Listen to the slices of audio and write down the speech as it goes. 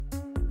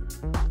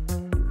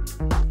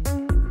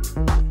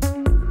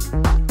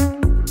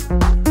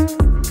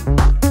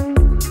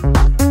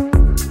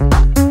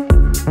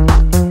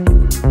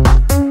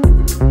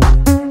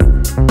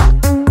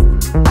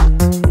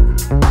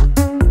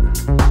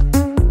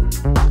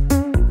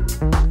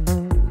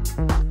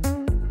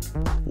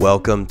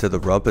Welcome to the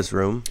Rumpus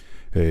Room.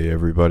 Hey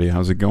everybody,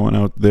 how's it going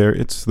out there?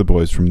 It's the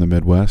boys from the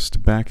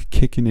Midwest, back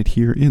kicking it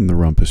here in the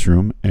Rumpus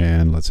Room,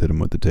 and let's hit them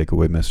with the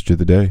takeaway message of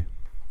the day.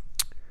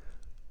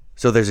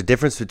 So there's a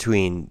difference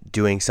between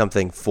doing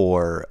something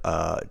for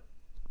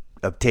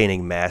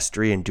obtaining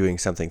mastery and doing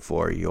something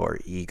for your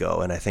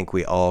ego, and I think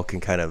we all can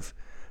kind of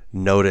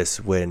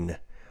notice when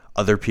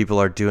other people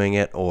are doing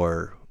it,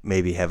 or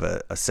maybe have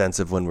a sense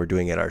of when we're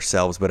doing it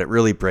ourselves, but it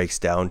really breaks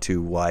down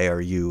to why are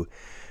you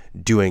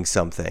doing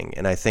something.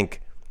 And I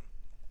think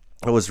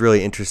what was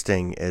really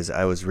interesting is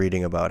I was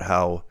reading about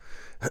how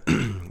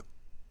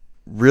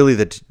really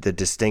the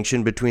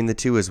distinction between the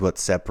two is what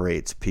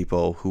separates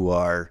people who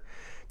are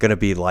going to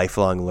be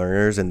lifelong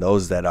learners and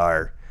those that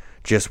are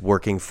just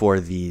working for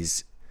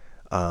these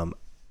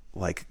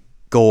like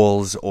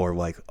goals, or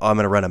like, oh, I'm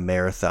going to run a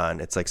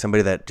marathon. It's like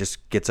somebody that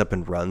just gets up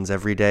and runs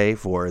every day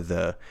for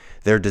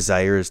their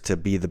desire is to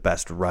be the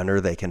best runner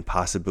they can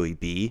possibly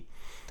be,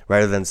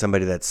 rather than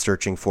somebody that's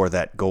searching for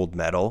that gold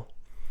medal.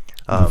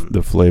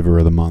 The flavor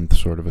of the month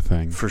sort of a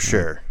thing. For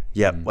sure.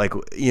 Yeah. Like,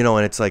 you know,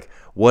 and it's like,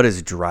 what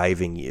is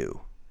driving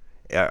you?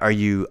 Are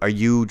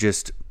you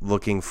just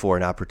looking for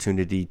an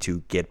opportunity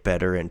to get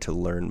better and to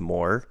learn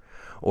more?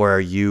 Or are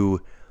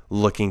you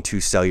looking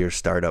to sell your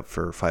startup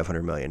for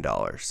 $500 million?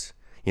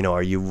 You know,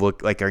 are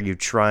you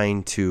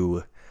trying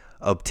to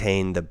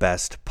obtain the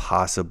best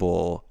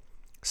possible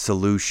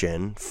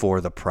solution for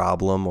the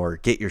problem or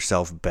get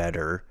yourself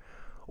better?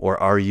 Or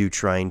are you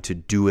trying to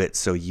do it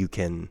so you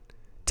can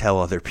tell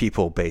other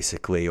people,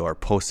 basically, or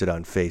post it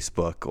on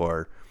Facebook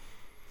or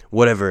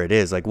whatever it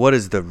is? Like, what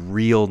is the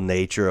real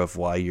nature of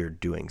why you're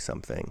doing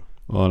something?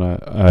 Well,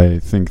 and I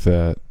think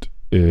that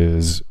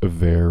is a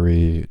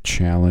very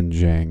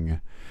challenging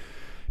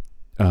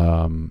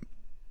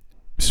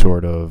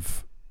sort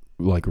of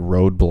like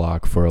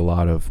roadblock for a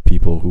lot of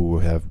people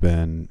who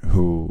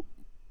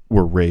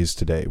were raised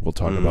today. We'll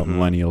talk about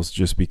millennials,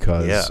 just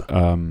because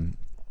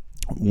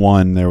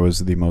one, there was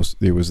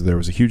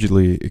a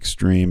hugely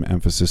extreme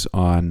emphasis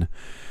on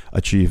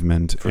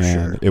achievement,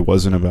 it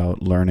wasn't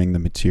about learning the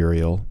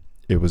material.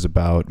 It was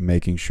about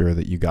making sure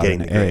that you got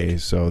an A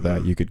so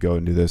that you could go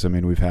and do this. I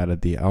mean, we've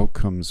had the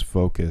outcomes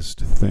focused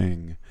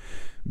thing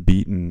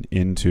beaten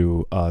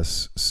into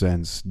us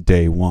since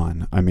day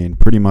one. I mean,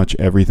 pretty much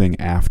everything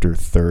after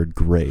third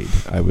grade,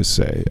 I would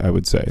say.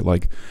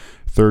 Like,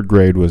 third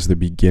grade was the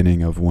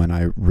beginning of when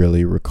I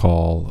really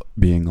recall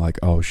being like,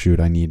 oh shoot,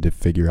 I need to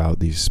figure out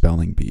these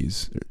spelling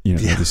bees,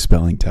 these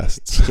spelling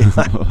tests.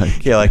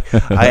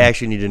 I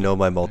actually need to know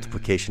my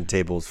multiplication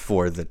tables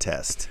for the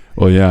test.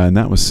 Well, yeah, and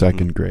that was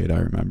second grade, I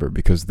remember,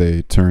 because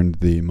they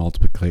turned the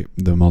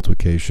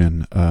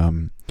multiplication,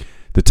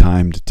 the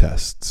timed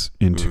tests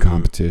into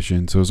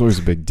competition. So it was always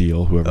a big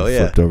deal, whoever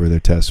flipped over their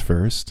test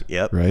first.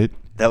 Yep. Right?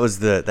 That was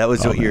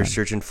what you were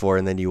searching for,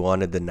 and then you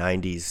wanted the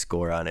 90s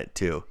score on it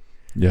too.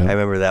 Yeah, I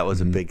remember that was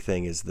a big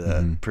thing, is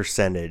the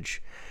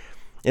percentage.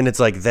 And it's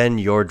like, then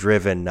you're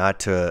driven not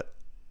to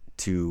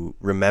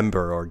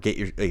remember or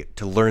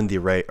to learn the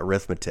right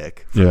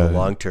arithmetic for the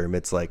long term.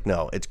 It's like,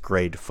 no, it's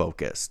grade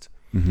focused.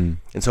 And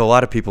so a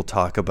lot of people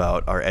talk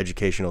about our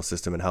educational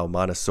system and how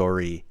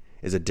Montessori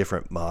is a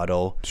different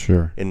model.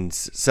 Sure. And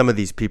some of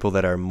these people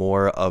that are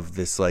more of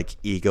this like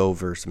ego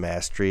versus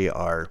mastery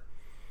are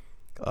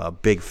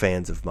big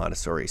fans of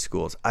Montessori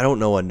schools. I don't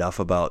know enough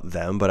about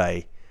them, but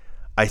I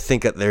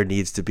think that there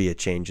needs to be a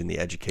change in the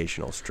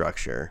educational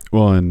structure.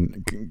 Well,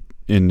 and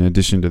in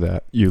addition to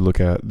that, you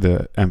look at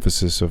the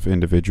emphasis of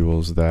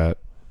individuals that,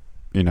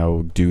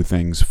 do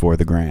things for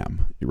the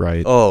gram,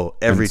 right? Oh,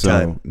 every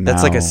time.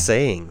 That's like a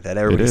saying that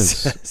everybody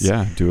says.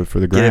 Yeah, do it for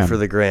the gram. Get it for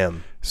the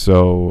gram.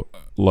 So,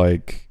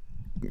 like,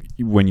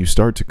 when you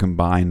start to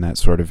combine that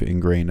sort of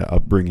ingrained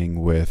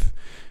upbringing with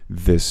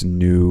this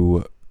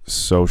new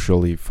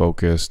socially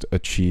focused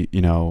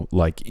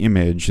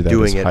image that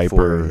doing is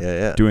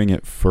hyper doing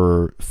it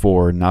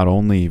for not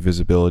only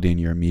visibility in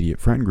your immediate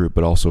friend group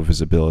but also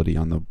visibility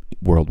on the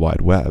World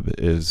Wide Web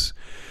is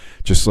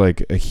just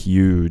like a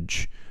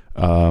huge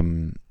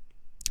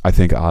I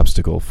think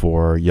obstacle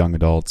for young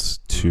adults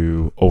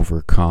to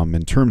overcome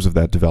in terms of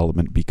that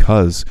development,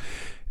 because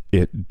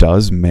it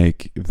does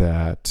make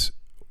that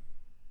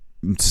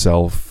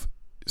self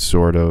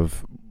sort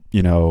of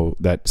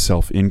that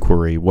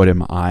self-inquiry, what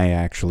am I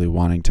actually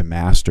wanting to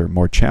master,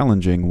 more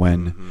challenging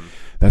when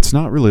that's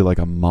not really like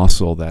a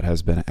muscle that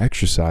has been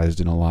exercised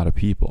in a lot of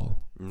people.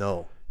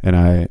 No. And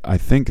I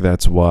think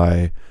that's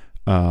why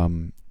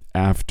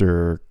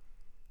after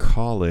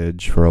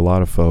college, for a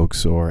lot of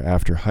folks, or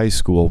after high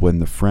school, when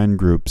the friend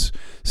groups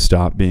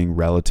stop being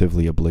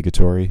relatively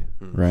obligatory,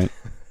 right?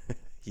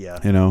 Yeah.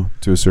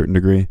 To a certain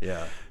degree.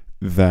 Yeah.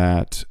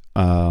 That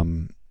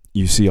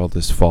you see all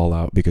this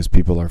fallout because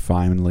people are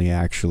finally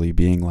actually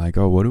being like,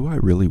 oh, what do I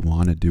really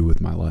want to do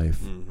with my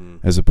life?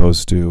 As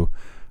opposed to,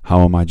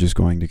 how am I just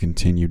going to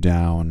continue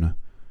down,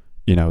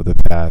 the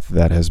path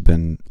that has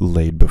been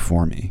laid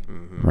before me,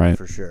 right?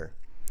 For sure.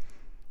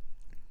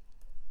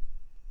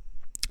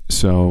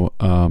 So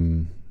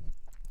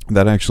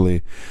That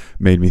actually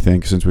made me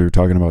think, since we were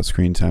talking about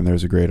screen time,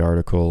 there's a great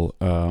article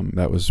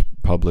that was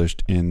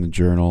published in the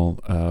Journal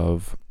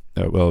of,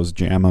 it was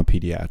JAMA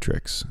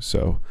Pediatrics.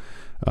 So,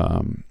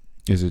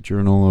 is it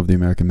Journal of the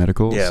American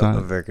Medical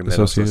American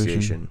Medical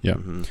Association? Yeah.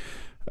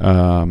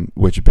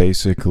 Which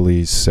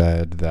basically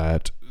said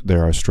that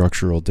there are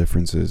structural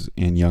differences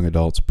in young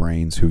adults'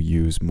 brains who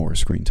use more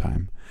screen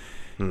time.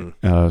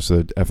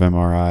 So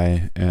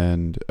fMRI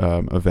and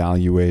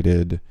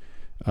evaluated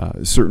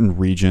certain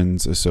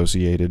regions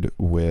associated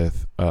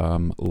with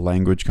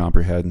language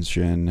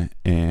comprehension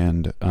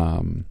and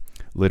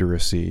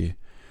literacy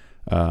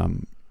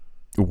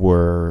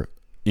were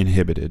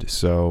inhibited.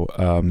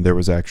 So there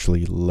was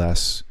actually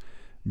less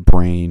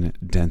brain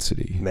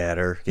density.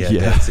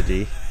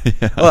 Density.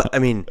 Yeah. Well, I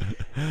mean,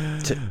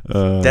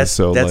 that's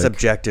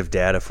objective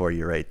data for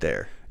you right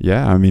there.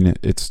 Yeah, I mean,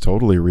 it's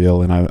totally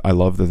real, and I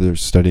love that they're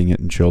studying it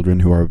in children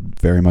who are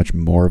very much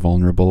more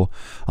vulnerable.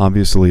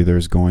 Obviously,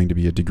 there's going to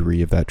be a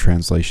degree of that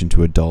translation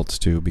to adults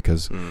too,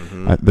 because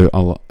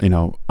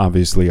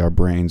obviously our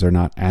brains are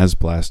not as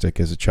plastic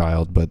as a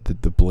child, but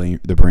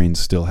the brains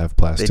still have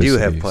plasticity. They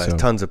do have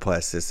tons of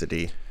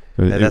plasticity,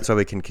 and that's why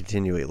we can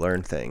continually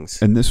learn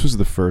things. And this was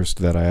the first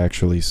that I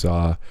actually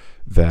saw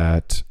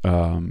that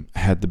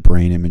had the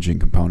brain imaging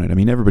component. I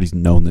mean, everybody's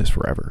known this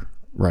forever.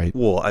 Right.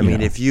 Well, I mean,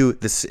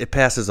 it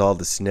passes all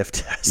the sniff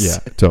tests. Yeah,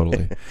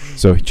 totally.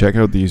 So check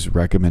out these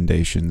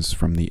recommendations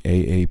from the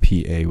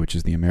AAPA, which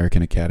is the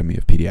American Academy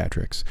of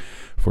Pediatrics.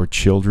 For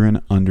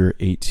children under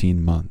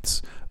 18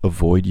 months,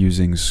 avoid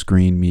using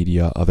screen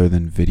media other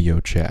than video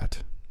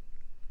chat.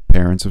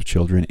 Parents of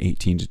children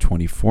 18 to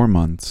 24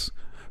 months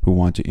who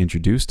want to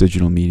introduce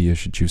digital media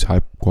should choose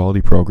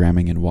high-quality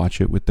programming and watch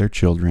it with their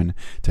children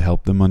to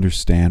help them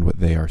understand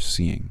what they are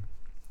seeing.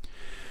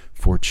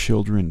 For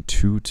children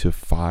 2 to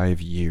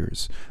 5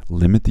 years,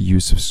 limit the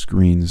use of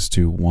screens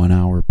to 1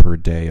 hour per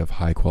day of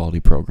high-quality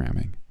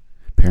programming.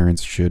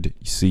 Parents should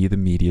see the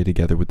media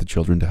together with the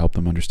children to help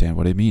them understand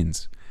what it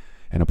means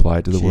and apply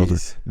it to the world.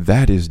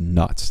 That is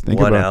nuts. Think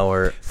about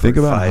how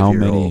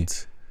many.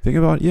 Think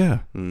about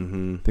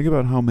Think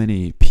about how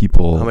many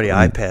people. How many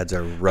iPads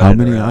are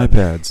running around.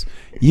 iPads?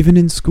 Even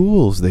in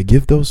schools, they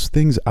give those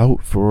things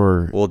out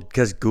for. Well,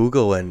 because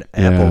Google and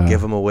Apple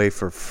give them away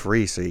for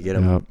free, so you get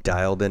them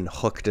dialed in,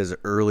 hooked as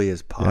early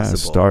as possible.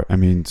 Start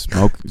them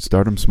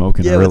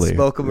smoking early. Let's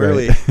smoke them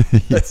early.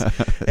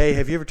 Hey,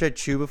 have you ever tried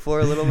chew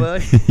before, little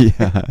bud?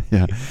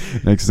 Yeah.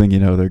 Next thing you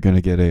know, they're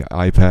gonna get an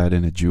iPad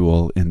and a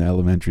Juul in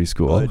elementary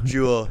school. A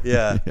Juul,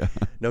 yeah.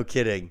 No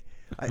kidding.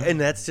 And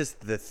that's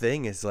just the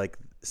thing is like.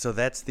 So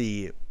that's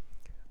the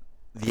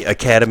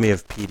Academy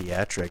of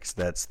Pediatrics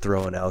that's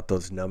throwing out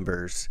those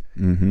numbers.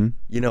 Mm-hmm.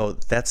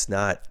 That's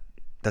not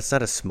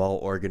a small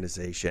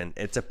organization.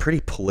 It's a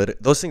pretty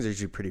those things are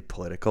usually pretty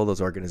political,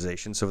 those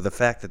organizations. So the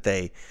fact that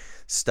they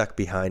stuck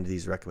behind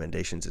these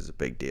recommendations is a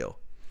big deal.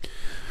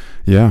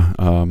 Yeah.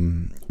 I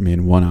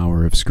mean, 1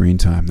 hour of screen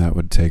time, that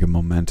would take a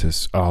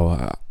momentous.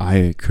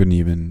 I couldn't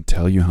even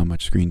tell you how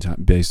much screen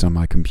time based on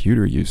my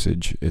computer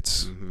usage.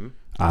 It's,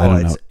 I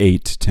don't know,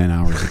 8 to 10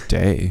 hours a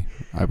day,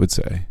 I would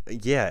say.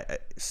 Yeah.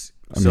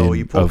 So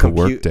you pull a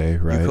work day,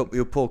 right?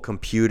 You pull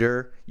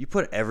computer, you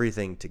put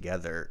everything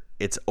together,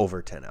 it's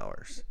over 10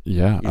 hours.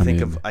 Yeah.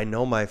 I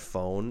know my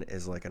phone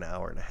is like an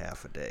hour and a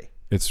half a day.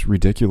 It's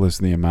ridiculous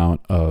the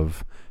amount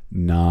of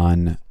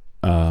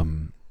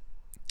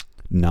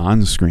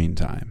non-screen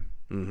time,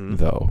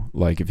 though.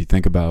 Like if you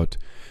think about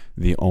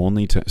the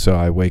only so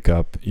I wake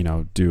up,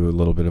 do a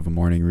little bit of a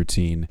morning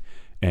routine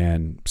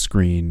and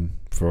screen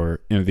for,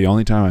 the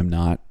only time I'm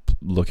not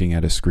looking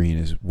at a screen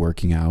is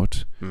working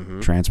out,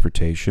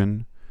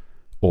 transportation,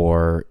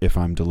 or if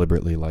I'm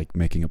deliberately like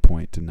making a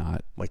point to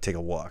not like take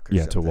a walk or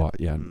something. To walk,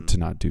 to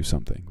not do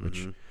something,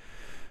 which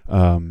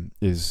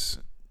is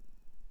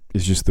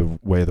just the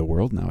way of the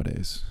world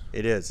nowadays.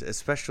 It is,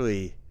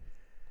 especially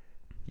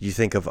you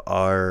think of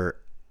our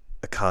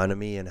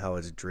economy and how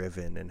it's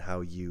driven and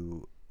how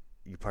you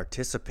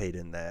participate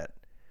in that.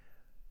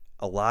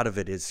 A lot of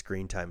it is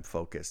screen time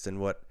focused. And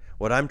what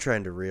I'm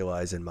trying to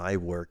realize in my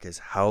work is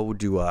how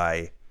do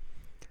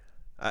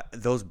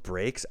those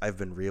breaks I've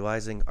been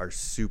realizing are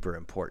super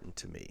important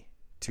to me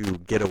to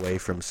get away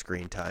from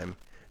screen time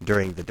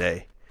during the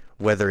day.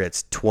 Whether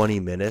it's 20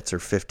 minutes or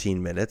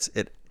 15 minutes,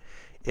 it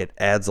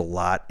adds a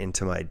lot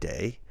into my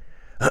day.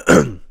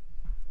 Totally.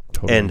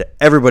 And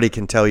everybody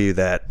can tell you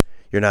that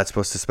you're not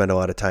supposed to spend a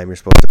lot of time. You're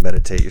supposed to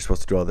meditate. You're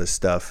supposed to do all this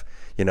stuff.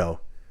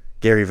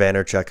 Gary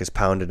Vaynerchuk is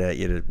pounding at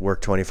you to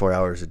work 24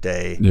 hours a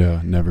day.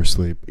 Yeah, never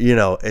sleep.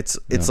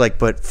 It's like,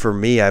 but for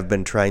me, I've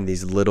been trying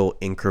these little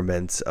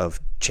increments of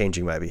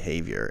changing my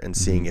behavior and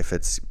seeing if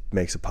it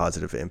makes a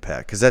positive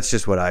impact. Because that's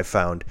just what I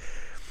found.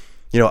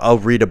 I'll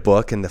read a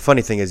book, and the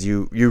funny thing is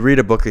you read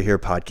a book or hear a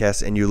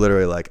podcast, and you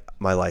literally like,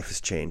 my life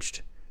has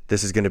changed.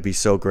 This is going to be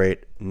so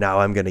great. Now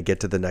I'm going to get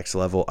to the next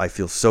level. I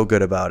feel so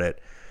good about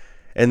it.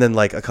 And then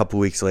like a couple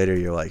weeks later,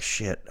 you're like,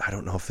 shit, I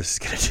don't know if this is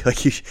going to do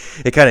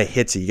it kind of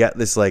hits you. You got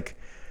this like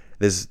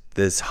this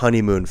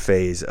honeymoon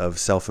phase of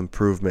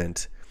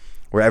self-improvement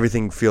where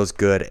everything feels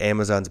good.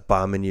 Amazon's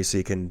bombing you so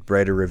you can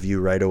write a review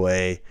right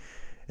away.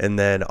 And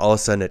then all of a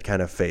sudden it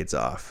kind of fades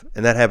off.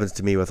 And that happens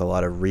to me with a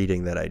lot of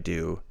reading that I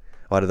do.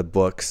 A lot of the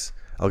books,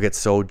 I'll get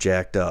so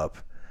jacked up.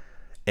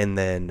 And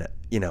then,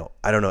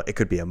 I don't know, it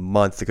could be a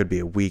month, it could be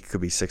a week, it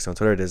could be 6 months,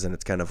 whatever it is. And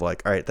it's kind of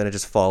like, all right, then it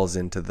just falls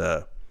into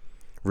the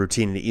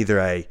routine. And either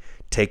I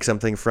take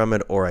something from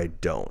it or I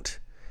don't.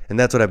 And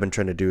that's what I've been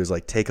trying to do, is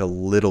like take a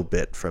little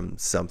bit from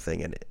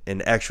something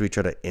and actually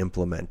try to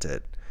implement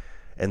it,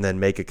 and then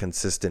make a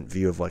consistent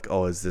view of like,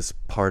 oh, is this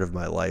part of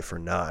my life or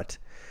not?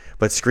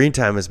 But screen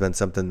time has been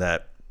something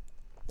that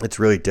it's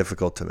really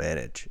difficult to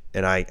manage.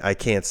 And I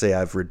can't say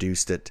I've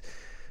reduced it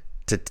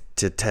to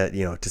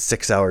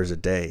 6 hours a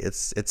day.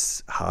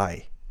 It's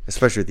high,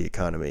 especially with the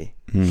economy.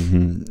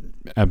 Mm-hmm.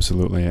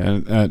 Absolutely.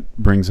 And that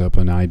brings up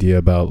an idea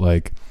about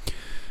like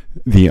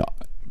the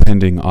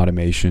pending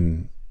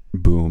automation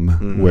boom,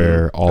 Mm-hmm.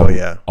 where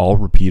all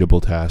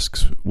repeatable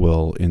tasks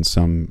will in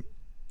some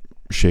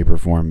shape or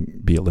form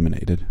be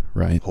eliminated,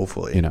 right?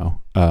 Hopefully.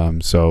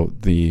 So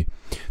the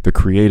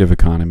creative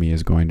economy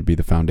is going to be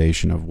the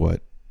foundation of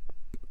what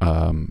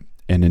an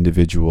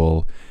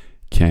individual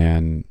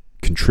can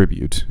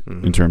contribute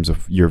Mm-hmm. in terms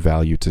of your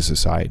value to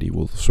society.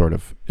 Will sort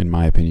of, in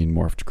my opinion,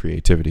 morph to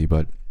creativity.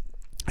 But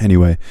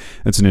anyway,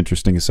 that's an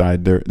interesting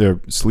aside.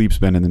 Their sleep's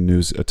been in the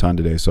news a ton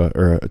today,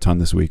 or a ton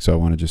this week, so I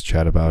want to just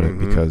chat about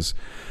Mm-hmm. it because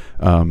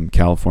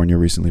California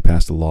recently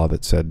passed a law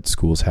that said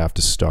schools have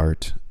to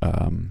start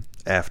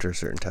After a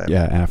certain time.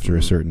 yeah, after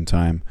a certain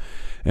time.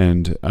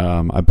 And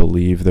I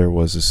believe there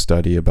was a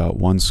study about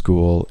one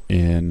school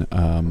in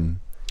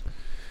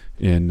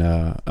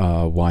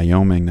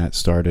Wyoming that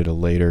started a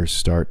later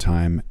start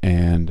time,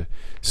 and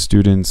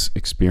students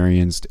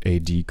experienced a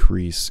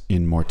decrease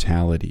in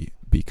mortality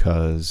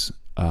because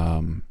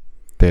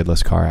they had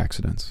less car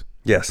accidents.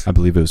 Yes. I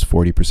believe it was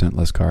 40%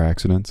 less car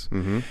accidents.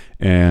 Mm-hmm.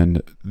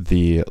 And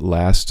the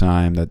last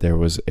time that there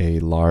was a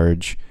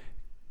large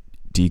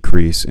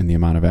decrease in the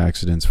amount of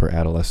accidents for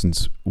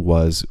adolescents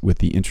was with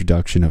the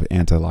introduction of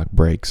anti-lock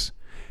brakes.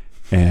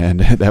 And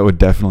that would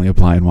definitely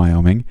apply in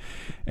Wyoming.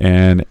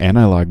 And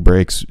anti-lock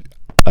brakes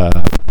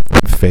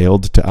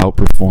failed to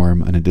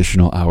outperform an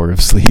additional hour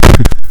of sleep.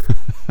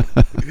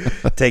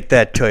 Take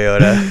that,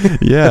 Toyota.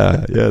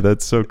 yeah,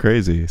 that's so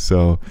crazy.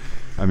 So,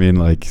 I mean,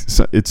 like,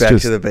 it's Back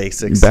just to the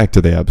basics. back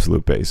to the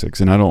absolute basics.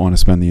 And I don't want to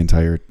spend the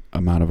entire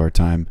amount of our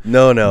time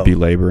No.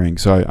 belaboring.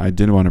 So I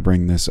did want to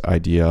bring this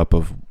idea up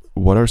of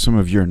what are some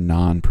of your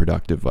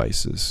non-productive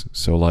vices.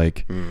 So,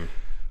 like,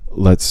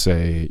 let's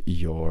say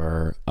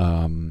you're,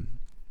 I'll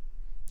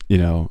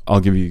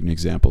give you an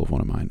example of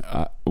one of mine.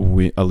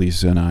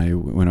 Elisa and I,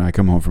 when I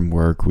come home from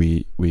work,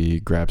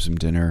 we grab some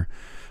dinner.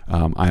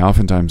 I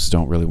oftentimes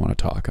don't really want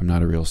to talk. I'm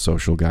not a real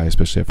social guy,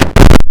 especially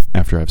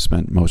after I've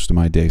spent most of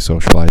my day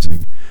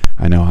socializing.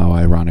 I know how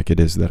ironic it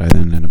is that I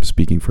then end up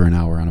speaking for an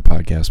hour on a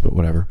podcast, but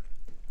whatever.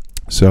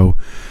 So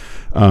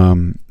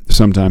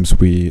sometimes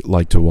we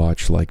like to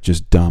watch like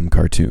just dumb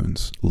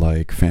cartoons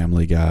like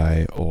Family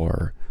Guy,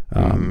 or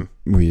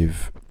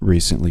we've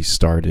recently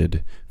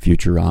started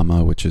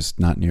Futurama, which is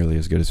not nearly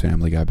as good as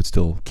Family Guy, but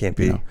still Can't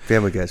be.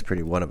 Family Guy's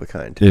pretty one of a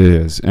kind. It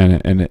is,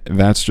 and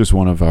that's just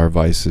one of our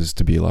vices,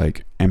 to be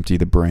like empty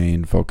the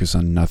brain, focus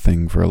on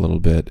nothing for a little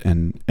bit,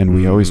 and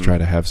we always try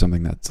to have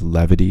something that's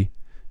levity,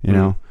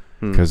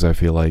 because I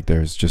feel like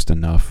there's just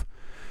enough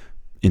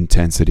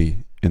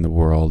intensity in the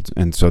world,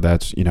 and so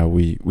that's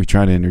we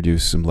try to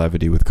introduce some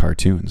levity with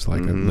cartoons,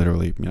 like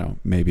literally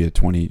maybe a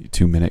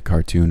 22-minute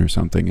cartoon or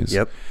something is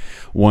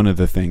one of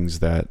the things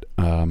that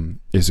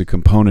is a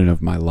component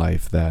of my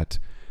life that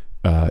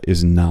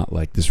is not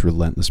like this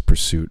relentless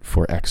pursuit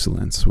for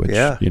excellence, which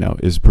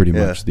is pretty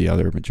much the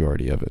other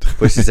majority of it,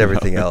 which is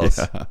everything else.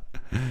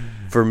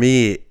 For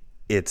me,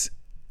 it's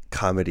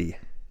comedy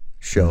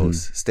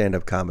shows,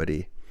 stand-up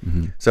comedy.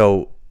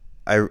 So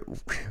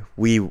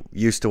we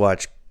used to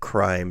watch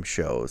crime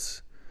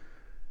shows.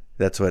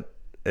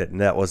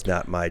 That was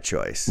not my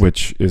choice.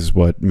 Which is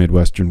what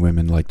Midwestern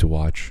women like to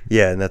watch.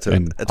 Yeah, and that's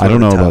I don't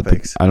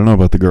know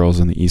about the girls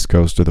on the East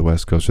Coast or the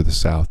West Coast or the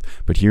South,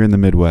 but here in the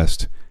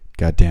Midwest,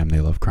 goddamn, they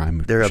love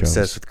crime. They're shows.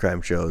 obsessed with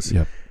crime shows.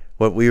 Yep.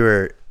 What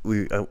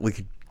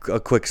a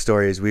quick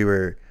story is we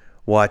were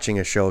watching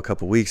a show a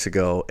couple weeks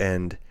ago,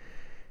 and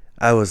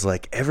I was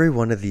like, every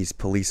one of these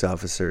police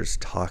officers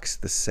talks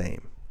the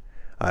same.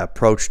 I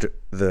approached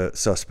the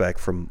suspect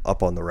from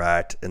up on the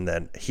right, and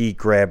then he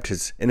grabbed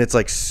his, and it's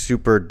like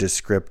super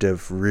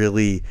descriptive,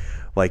 really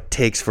like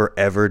takes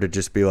forever to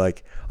just be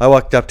like, I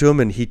walked up to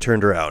him and he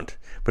turned around,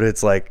 but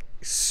it's like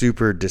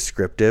super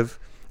descriptive,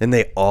 and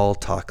they all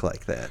talk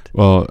like that.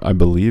 Well, I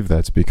believe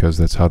that's because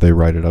that's how they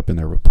write it up in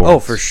their reports. Oh,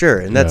 for sure.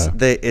 And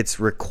it's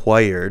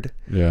required.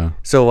 Yeah.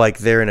 So like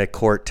they're in a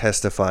court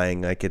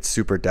testifying, like it's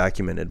super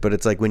documented, but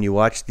it's like when you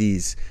watch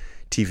these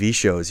TV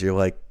shows, you're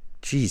like,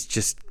 geez,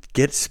 just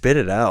spit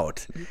it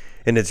out.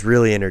 And it's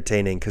really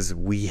entertaining because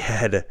we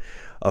had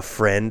a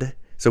friend,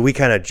 so we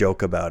kind of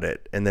joke about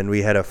it, and then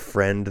we had a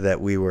friend that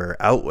we were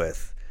out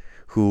with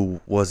who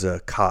was a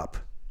cop,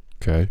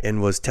 okay,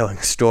 and was telling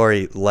a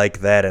story like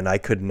that, and I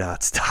could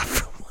not stop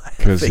from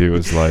because he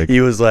was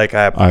like,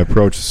 I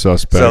approached the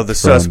suspect. So the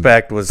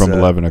suspect was from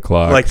 11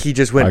 o'clock. Like he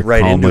just went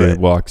right into it. I calmly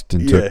walked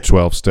and took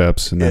 12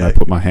 steps, and then I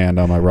put my hand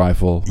on my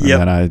rifle, and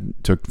then I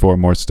took 4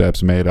 more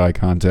steps, made eye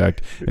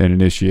contact, and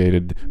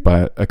initiated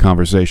by a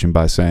conversation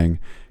by saying,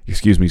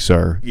 "Excuse me,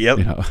 sir." Yep.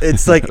 You know,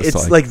 it's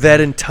like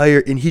that entire.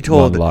 And he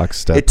told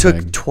it took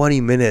thing.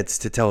 20 minutes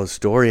to tell a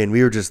story, and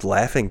we were just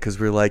laughing because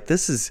we were like,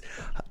 "This is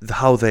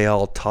how they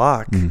all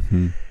talk,"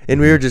 and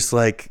we were just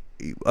like,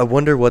 "I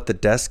wonder what the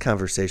desk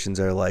conversations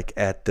are like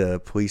at the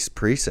police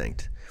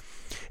precinct."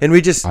 And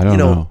we just, I don't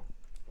know.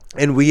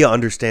 And we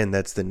understand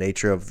that's the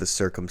nature of the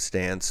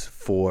circumstance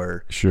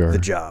for the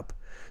job.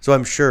 So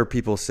I'm sure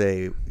people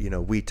say,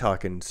 we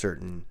talk in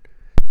certain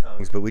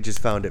tongues, but we just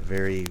found it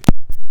very.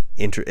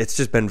 It's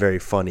just been very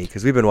funny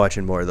because we've been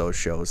watching more of those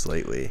shows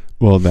lately.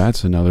 Well,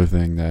 that's another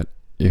thing, that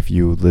if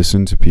you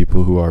listen to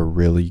people who are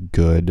really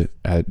good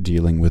at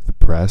dealing with the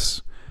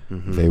press,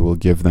 they will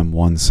give them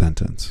one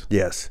sentence.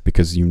 Yes.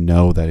 Because you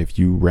know that if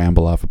you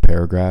ramble off a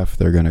paragraph,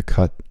 they're going to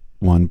cut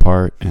one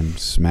part and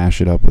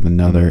smash it up with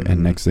another,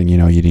 and next thing you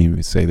know, you didn't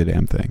even say the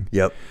damn thing.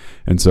 Yep.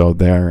 And so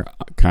they're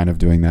kind of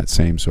doing that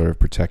same sort of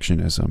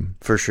protectionism.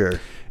 For sure.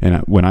 And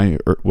when I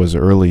was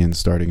early in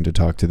starting to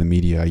talk to the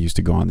media, I used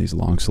to go on these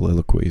long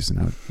soliloquies,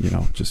 and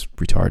just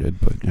retarded.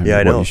 But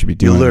I know. What you should be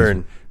doing, you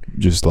learn.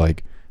 Just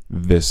like,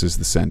 this is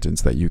the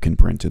sentence that you can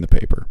print in the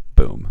paper.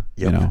 Boom.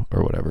 Yep.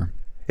 Or whatever.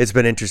 It's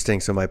been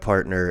interesting. So my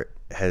partner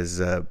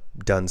has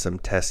done some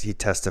tests. He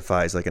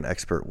testifies like an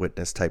expert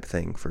witness type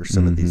thing for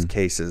some of these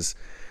cases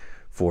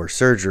for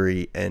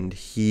surgery, and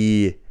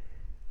he.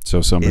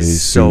 So somebody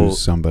sues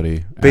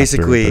somebody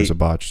basically after there's a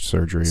botched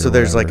surgery. So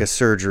there's like a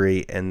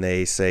surgery, and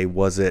they say,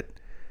 was it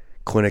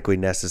clinically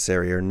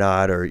necessary or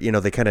not? Or,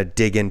 they kind of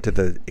dig into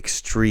the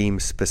extreme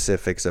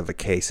specifics of a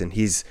case. And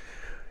he's,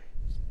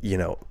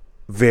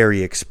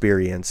 very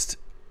experienced,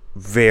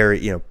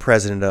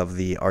 president of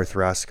the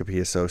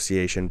Arthroscopy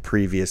Association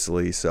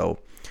previously. So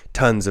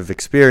tons of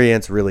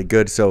experience, really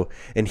good. So,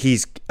 and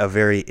he's a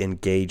very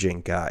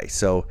engaging guy.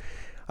 So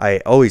I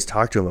always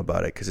talk to him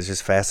about it because it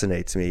just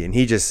fascinates me. And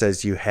he just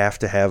says you have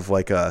to have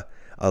like a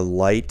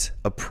light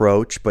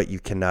approach, but you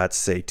cannot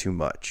say too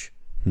much.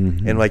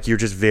 And like you're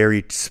just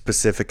very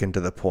specific and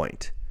to the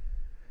point.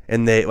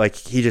 And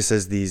he just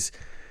says these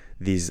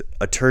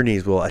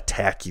attorneys will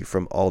attack you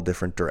from all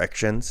different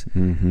directions.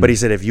 But he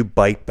said if you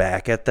bite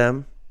back at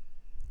them,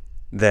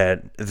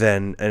 then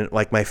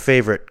like my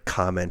favorite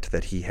comment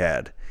that he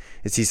had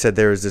is he said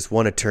there was this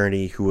one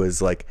attorney who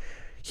was like,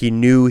 he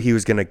knew he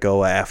was going to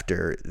go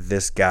after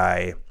this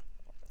guy,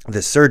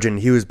 the surgeon.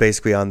 He was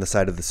basically on the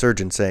side of the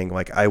surgeon saying,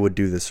 like, I would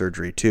do the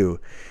surgery too.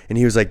 And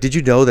he was like, did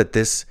you know that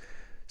this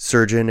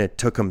surgeon, it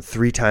took him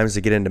 3 times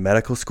to get into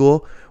medical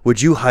school?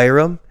 Would you hire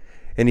him?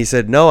 And he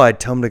said, no, I'd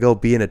tell him to go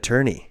be an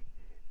attorney.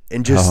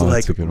 And just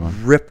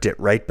ripped it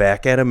right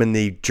back at him. And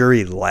the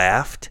jury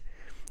laughed.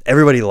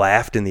 Everybody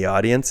laughed in the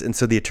audience, and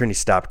so the attorney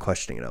stopped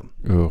questioning him.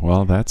 Oh,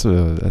 well, that's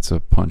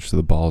a punch to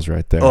the balls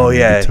right there. Oh,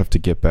 yeah. It'd be tough to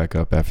get back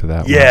up after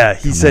that. Yeah,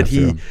 he said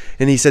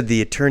he said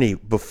the attorney,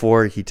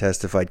 before he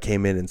testified,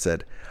 came in and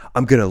said,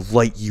 I'm going to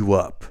light you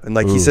up. And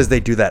he says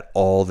they do that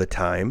all the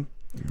time.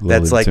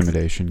 That's like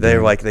intimidation.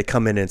 They're like, they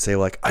come in and say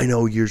like, I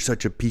know you're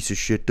such a piece of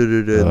shit.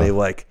 And they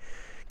like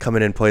come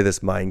in and play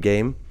this mind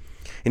game.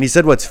 And he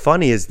said, "What's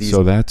funny is these."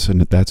 So that's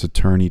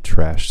attorney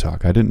trash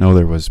talk. I didn't know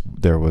there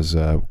was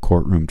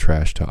courtroom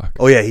trash talk.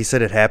 Oh yeah, he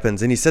said it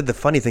happens, and he said the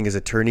funny thing is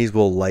attorneys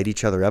will light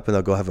each other up and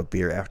they'll go have a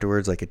beer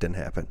afterwards, like it didn't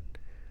happen.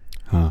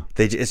 Huh?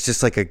 It's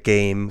just like a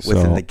game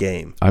within the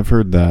game. I've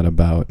heard that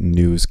about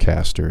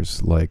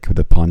newscasters, like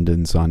the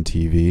pundits on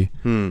TV.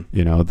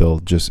 They'll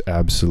just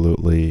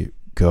absolutely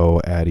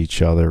go at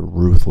each other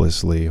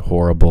ruthlessly,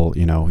 horrible.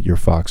 Your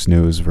Fox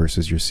News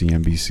versus your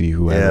CNBC,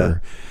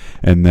 whoever. Yeah.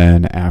 And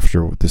then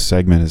after the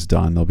segment is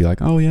done, they'll be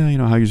like, oh, yeah,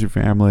 how's your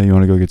family? You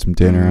want to go get some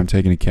dinner? I'm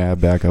taking a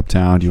cab back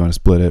uptown. Do you want to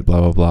split it?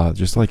 Blah, blah, blah.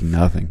 Just like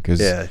nothing.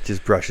 Yeah, it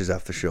just brushes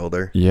off the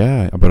shoulder.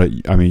 Yeah, but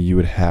I mean, you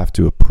would have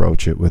to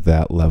approach it with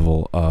that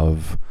level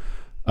of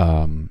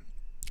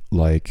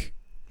like...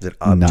 Is it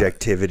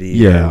objectivity?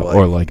 Yeah,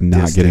 or like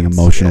not distance, getting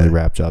emotionally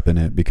wrapped up in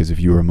it. Because if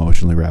you were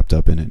emotionally wrapped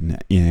up in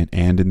it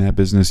and in that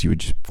business, you would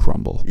just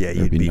crumble. Yeah,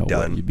 you'd be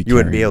done. You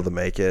wouldn't be able to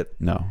make it.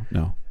 No.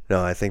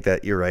 No, I think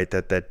that you're right,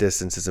 that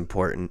distance is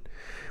important.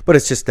 But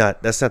it's just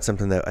that's not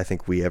something that I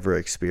think we ever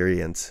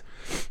experience.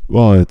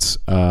 Well, it's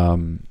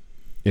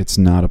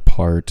not a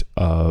part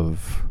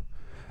of,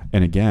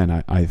 and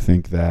again, I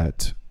think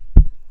that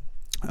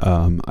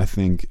I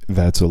think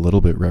that's a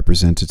little bit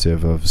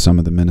representative of some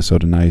of the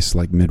Minnesota nice,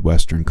 like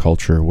Midwestern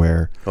culture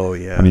where, oh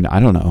yeah, I mean, I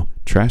don't know,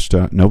 trash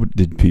talk,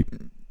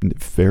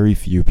 very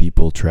few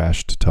people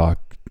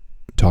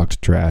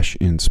talked trash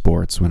in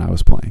sports when I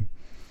was playing.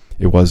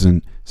 It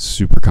wasn't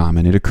super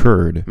common. It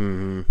occurred,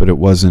 but it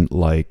wasn't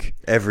like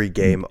every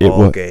game,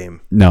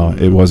 game. No,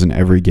 it wasn't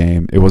every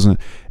game. It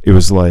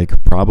was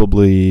like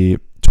probably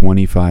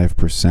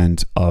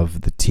 25%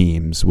 of the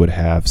teams would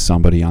have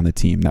somebody on the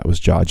team that was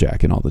jaw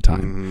jacking all the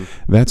time.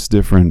 That's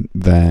different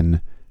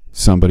than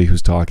somebody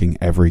who's talking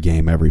every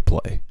game, every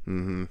play.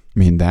 Mm-hmm. I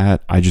mean,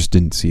 that I just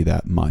didn't see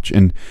that much,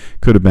 and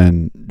could have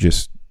been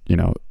just,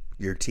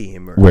 your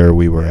team or where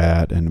we were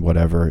at and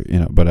whatever,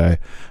 but I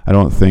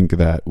don't think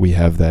that we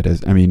have that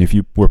as, I mean, if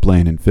you were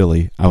playing in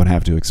Philly, I would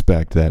have to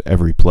expect that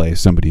every play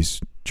somebody's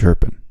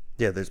chirping.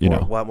 Yeah, there's a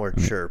lot more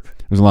chirp.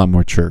 There's a lot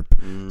more chirp.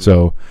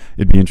 So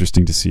it'd be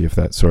interesting to see if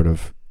that sort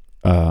of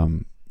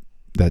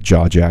that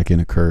jaw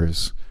jacking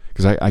occurs,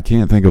 because I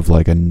can't think of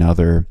like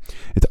another.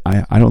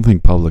 I don't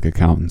think public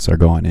accountants are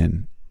going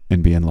in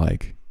and being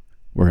like,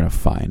 we're gonna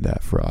find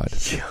that fraud.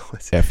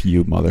 F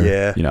you, mother.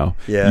 Yeah.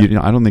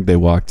 Yeah. I don't think they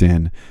walked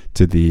in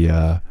to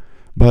the.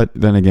 But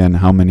then again,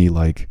 how many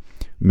like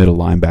middle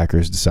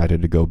linebackers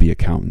decided to go be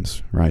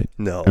accountants, right?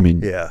 No. I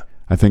mean, yeah.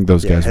 I think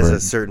those guys has were a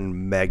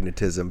certain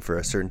magnetism for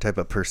a certain type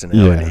of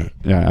personality.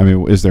 Yeah. I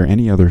mean, is there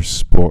any other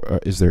sport?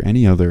 Is there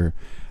any other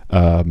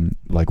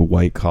like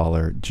white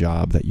collar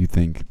job that you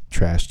think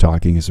trash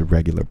talking is a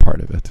regular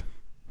part of it?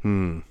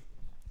 And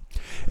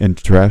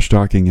trash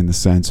talking in the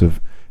sense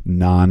of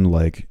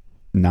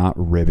not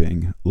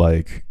ribbing,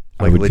 like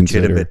I would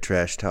legitimate consider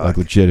trash talk. like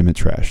legitimate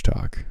trash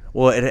talk.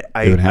 Well, it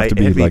would have to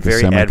be like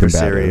very a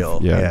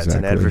adversarial. Yeah, It's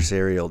an exactly.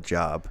 adversarial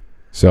job.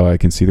 So I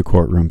can see the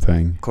courtroom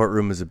thing.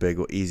 Courtroom is a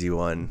big, easy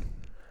one.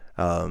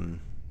 I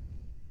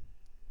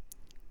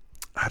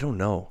don't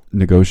know.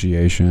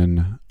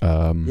 Negotiation.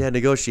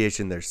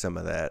 Negotiation. There's some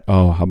of that.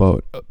 Oh, how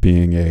about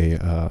being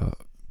a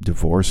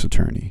divorce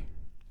attorney?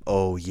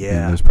 Oh, I mean,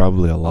 yeah. there's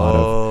probably a lot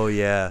of. Oh,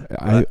 yeah.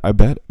 I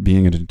bet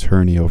being an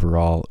attorney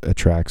overall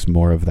attracts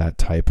more of that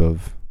type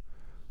of.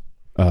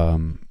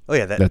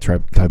 That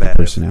type of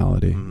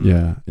personality. Mm-hmm.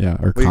 Yeah,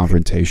 or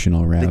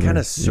confrontational rather. They kind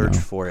of search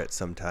for it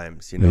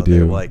sometimes. They do.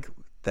 They're like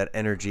that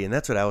energy, and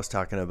that's what I was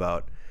talking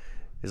about.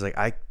 Is like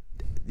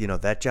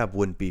that job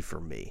wouldn't be for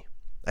me.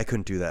 I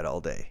couldn't do that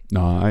all day.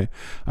 No,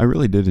 I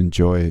really did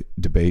enjoy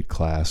debate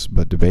class,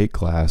 but debate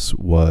class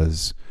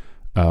was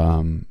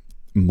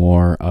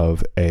more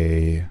of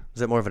a. Was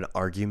that more of an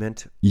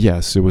argument?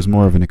 Yes, it was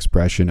more of an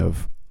expression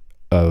of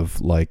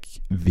like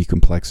the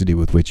complexity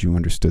with which you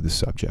understood the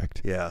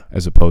subject. Yeah.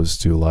 As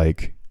opposed to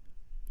like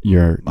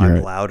you're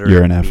louder,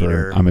 you're an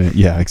effer.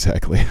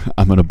 Exactly.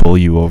 I'm gonna bull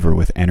you over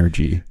with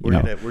energy.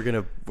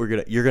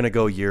 You're gonna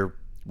go your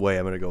way.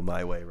 I'm gonna go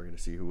my way. We're gonna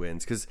see who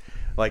wins, because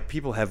like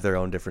people have their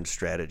own different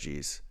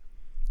strategies.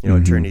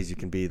 Attorneys, you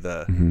can be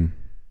the. Mm-hmm.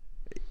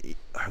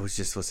 I was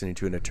just listening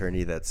to an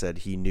attorney that said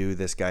he knew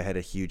this guy had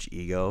a huge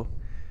ego,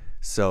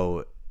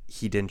 so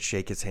he didn't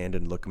shake his hand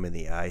and look him in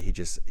the eye. He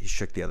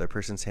shook the other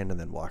person's hand and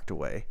then walked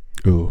away.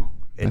 Ooh,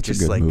 that's a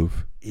good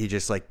move. He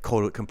just like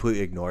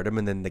completely ignored him,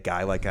 and then the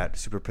guy like got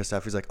super pissed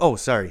off. He's like, "Oh,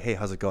 sorry. Hey,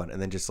 how's it going?"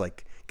 And then just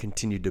like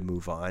continued to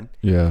move on.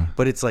 Yeah.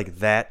 But it's like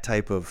that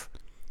type of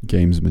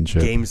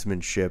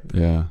gamesmanship.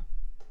 Yeah.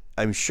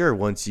 I'm sure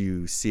once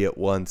you see it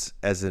once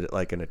as an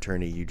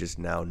attorney, you just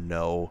now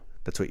know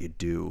that's what you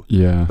do.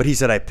 Yeah. But he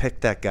said I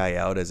picked that guy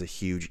out as a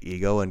huge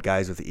ego, and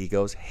guys with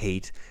egos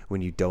hate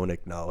when you don't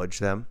acknowledge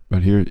them.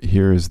 But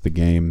here is the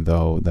game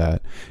though,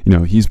 that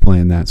he's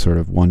playing that sort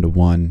of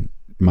 1-to-1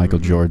 Michael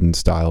Jordan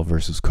style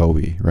versus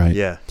Kobe, right?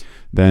 Yeah.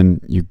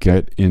 Then you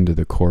get into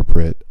the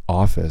corporate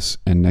office,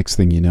 and next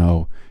thing you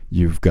know,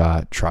 you've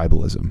got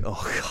tribalism.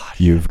 Oh God.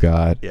 You've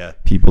got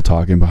people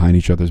talking behind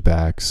each other's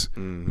backs.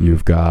 Mm-hmm.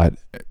 You've got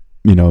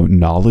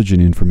knowledge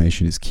and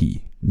information is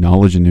key.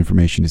 Knowledge and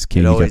information is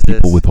king. You got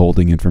people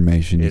withholding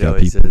information. You got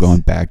people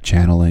going back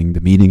channeling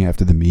the meeting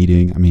after the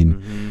meeting. I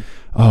mean,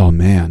 oh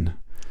man.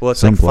 Well,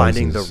 it's like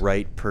finding the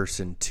right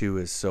person too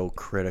is so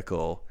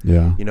critical.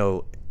 Yeah.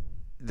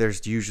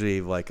 There's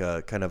usually like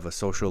a kind of a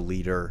social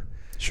leader.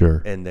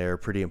 Sure. And they're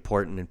pretty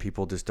important, and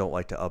people just don't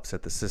like to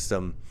upset the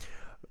system.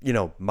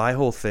 My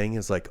whole thing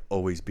is like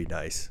always be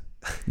nice.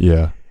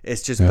 Yeah.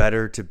 It's just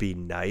better to be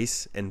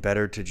nice and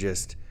better to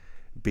just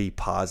be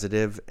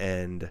positive,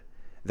 and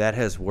that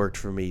has worked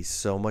for me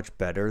so much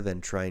better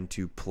than trying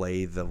to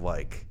play the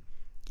like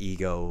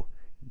ego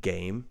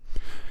game.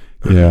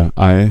 Yeah,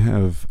 I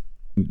have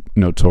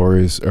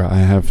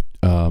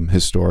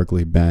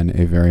historically been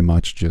a very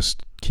much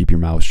just keep your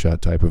mouth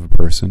shut type of a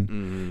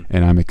person.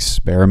 And I'm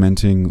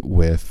experimenting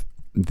with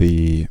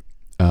the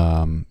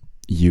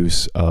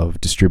use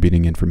of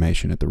distributing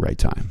information at the right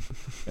time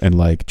and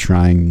like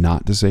trying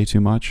not to say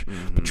too much,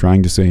 but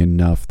trying to say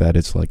enough that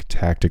it's like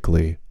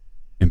tactically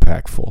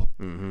impactful.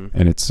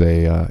 And it's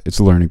a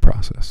learning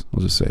process.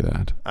 I'll just say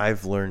that.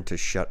 I've learned to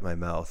shut my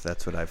mouth.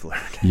 That's what I've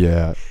learned.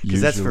 Yeah.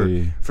 Because that's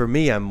for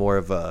me, I'm more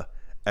of a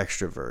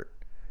extrovert.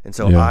 And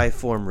so I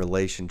form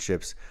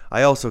relationships.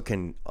 I also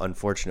can,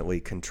 unfortunately,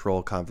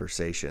 control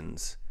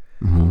conversations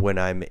when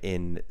I'm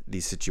in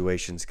these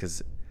situations,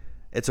 because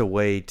it's a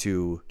way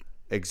to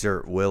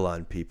exert will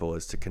on people,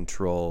 is to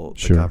control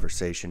the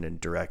conversation and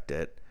direct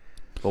it.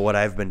 But what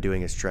I've been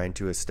doing is trying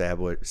to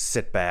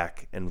sit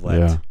back and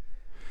let.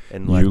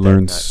 You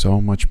learn so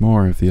much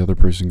more if the other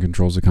person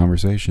controls the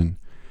conversation.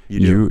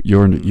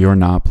 You're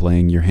not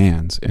playing your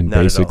hands, and Not at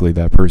all. basically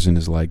that person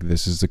is like,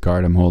 this is the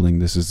card I'm holding,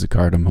 this is the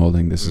card I'm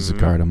holding, this is the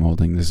card I'm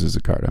holding, this is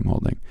the card I'm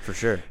holding. For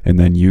sure. And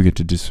then you get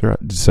to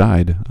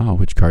decide, oh,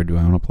 which card do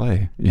I want to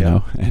play? You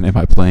know, and am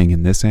I playing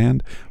in this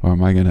hand, or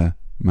am I gonna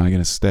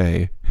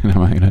stay? And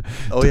am I gonna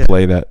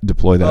deploy that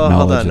knowledge?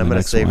 Hold on, in I'm the gonna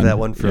next save one? that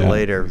one for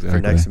later, for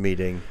exactly. next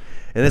meeting.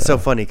 And it's so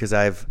funny because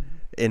I've,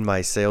 in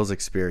my sales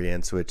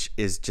experience, which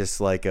is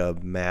just like a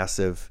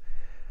massive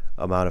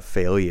amount of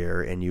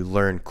failure, and you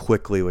learn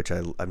quickly, which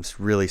I'm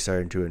really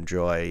starting to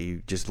enjoy.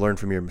 You just learn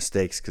from your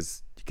mistakes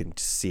because you can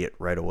see it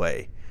right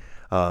away.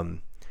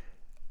 I'm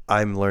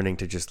learning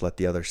to just let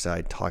the other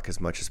side talk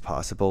as much as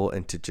possible,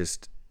 and to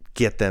just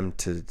get them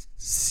to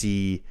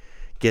see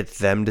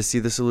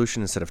the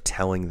solution instead of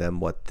telling them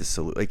what the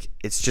solution. Like,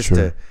 it's just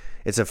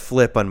it's a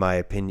flip on my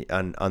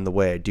opinion on the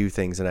way I do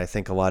things. And I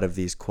think a lot of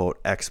these quote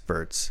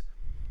experts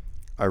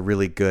are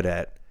really good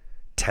at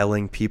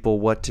telling people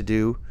what to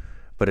do,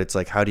 but it's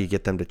like, how do you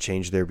get them to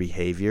change their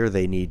behavior?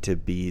 They need to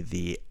be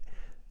the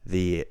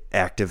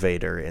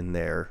activator in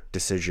their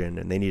decision,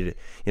 and they need to,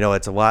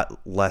 it's a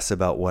lot less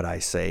about what I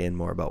say and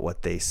more about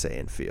what they say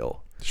and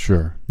feel.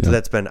 Sure. Yeah. So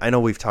that's been, I know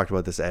we've talked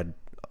about this, Ed,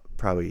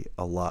 probably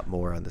a lot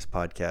more on this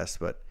podcast,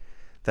 but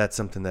that's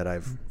something that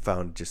I've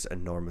found just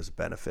enormous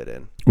benefit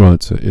in. Well,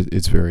 it's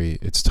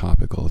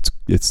topical.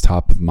 It's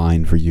top of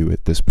mind for you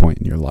at this point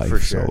in your life. For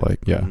sure. So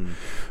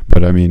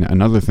But I mean,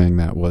 another thing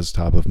that was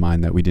top of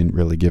mind that we didn't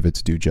really give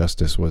its due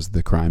justice was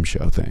the crime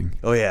show thing.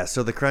 Oh yeah.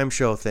 So the crime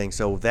show thing.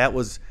 So that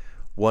was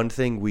one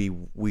thing we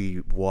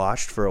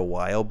watched for a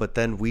while, but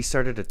then we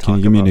started to talk about. Can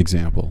you give me an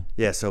example?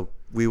 Yeah. So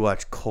we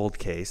watched Cold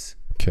Case.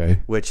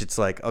 Okay. Which it's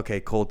like, okay,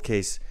 Cold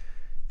Case.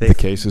 The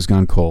case has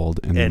gone cold,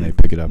 and then they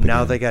pick it up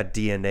now again. They got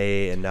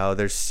DNA, and now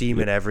there's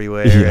semen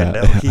everywhere. And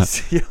now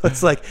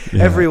it's like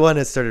everyone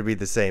has started to be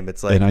the same.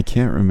 It's like, and I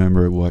can't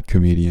remember what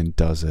comedian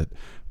does it,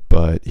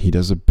 but he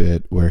does a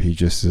bit where he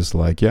just is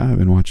like, yeah, I've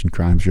been watching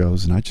crime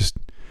shows, and I just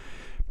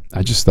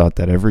thought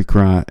that every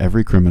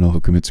criminal who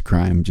commits a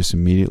crime just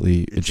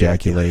immediately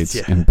ejaculates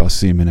and busts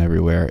semen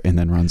everywhere and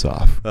then runs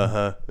off.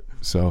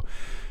 So,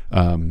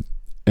 and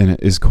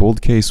is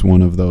Cold Case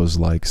one of those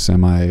like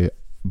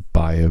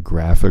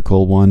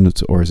semi-biographical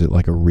ones, or is it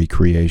like a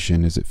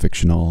recreation? Is it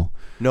fictional?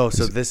 No,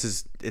 so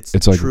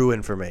it's like true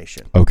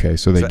information. Okay,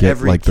 so they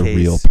get like the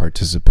real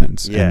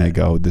participants, and they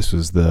go, this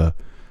was the,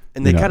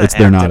 and they kind of,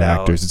 they're not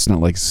actors. It's not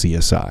like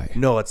CSI.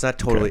 No, it's not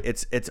totally. Okay.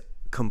 It's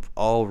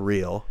all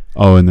real.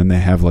 Oh, and then they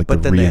have like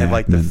but then they have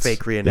like the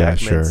fake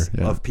reenactments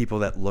Yeah. of people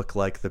that look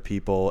like the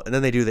people, and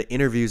then they do the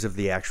interviews of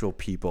the actual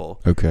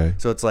people. Okay.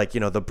 So it's like,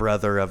 the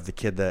brother of the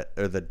kid that,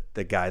 or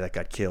the guy that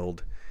got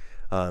killed,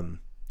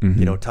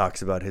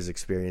 talks about his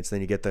experience. Then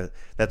you get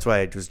that's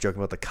why I was joking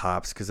about the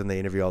cops, because then they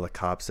interview all the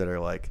cops that are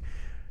like,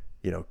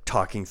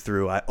 talking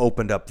through, I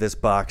opened up this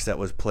box that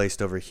was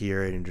placed over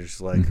here, and you're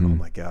just like, oh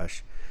my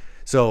gosh.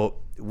 So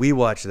we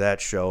watched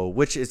that show,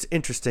 which is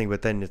interesting,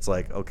 but then it's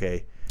like,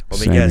 okay, well,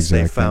 I guess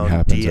they found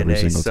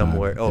DNA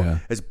somewhere.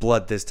 It's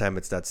blood this time.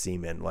 It's not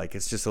semen. Like,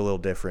 it's just a little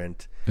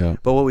different. Yeah.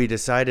 But what we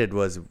decided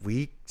was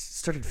we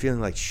started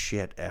feeling like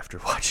shit after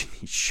watching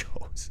these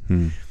shows.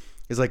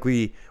 It's like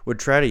we would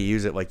try to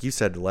use it, like you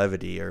said,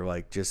 levity, or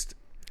like just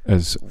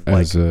as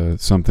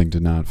something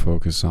to not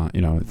focus on.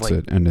 It's like,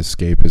 an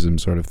escapism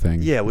sort of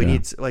thing. Yeah, we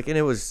need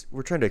and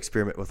we're trying to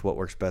experiment with what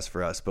works best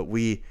for us. But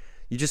you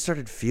just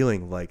started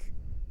feeling like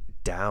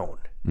down.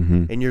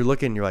 And you're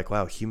like,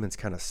 wow, humans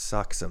kind of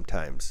suck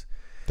sometimes,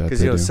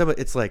 because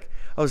it's like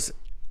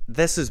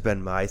this has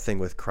been my thing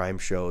with crime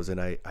shows, and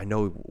I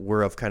know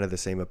we're of kind of the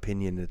same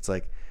opinion. It's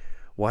like,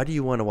 why do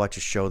you want to watch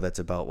a show that's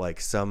about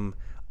like some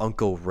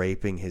uncle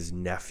raping his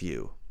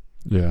nephew?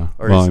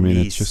 Or his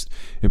niece?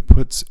 It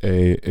puts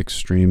a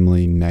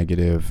extremely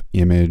negative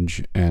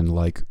image and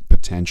like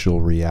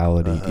potential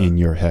reality in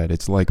your head.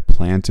 It's like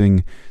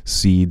planting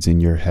seeds in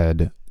your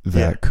head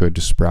that could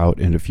sprout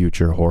into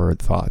future horror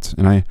thoughts.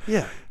 And I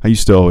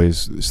used to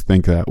always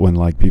think that when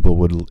like people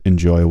would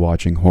enjoy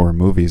watching horror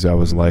movies, I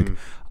was like,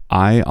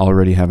 I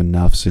already have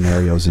enough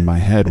scenarios in my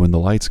head when the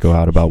lights go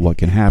out about what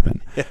can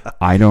happen.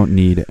 I don't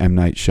need M.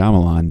 Night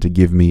Shyamalan to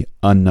give me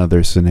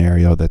another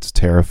scenario that's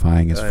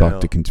terrifying as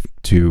fuck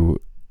to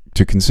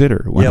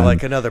consider. When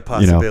like another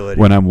possibility.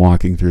 When I'm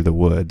walking through the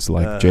woods,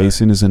 like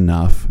Jason is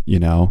enough,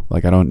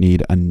 like I don't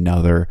need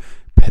another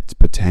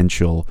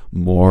potential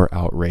more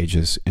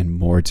outrageous and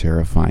more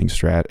terrifying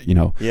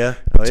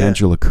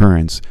potential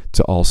occurrence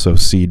to also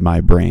seed my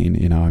brain.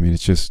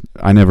 It's just,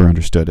 I never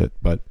understood it,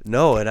 but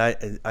no, and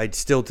I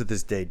still to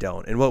this day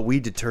don't. And what we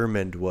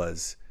determined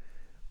was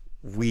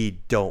we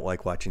don't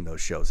like watching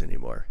those shows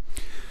anymore,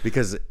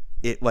 because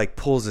it like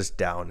pulls us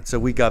down. So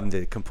we got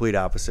the complete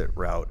opposite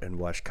route and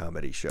watched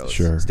comedy shows,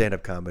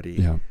 stand-up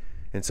comedy.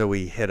 And so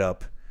we hit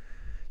up,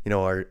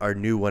 our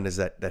new one is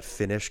that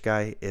Finnish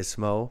guy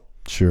Ismo.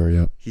 Sure,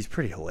 yeah. He's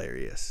pretty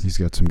hilarious. He's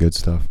got some good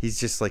stuff. He's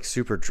just like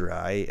super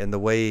dry, and the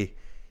way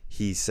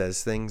he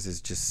says things is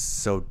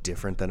just so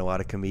different than a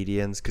lot of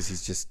comedians, because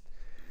he's just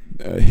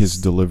his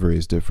delivery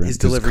is different. His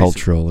Just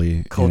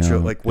delivery's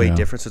culturally, way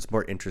different, so it's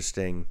more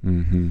interesting.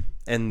 Mm-hmm.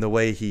 And the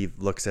way he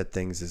looks at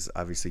things is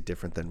obviously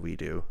different than we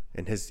do.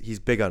 And he's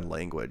big on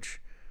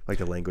language, like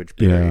the language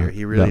barrier.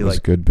 He really that was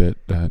a good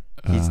bit. That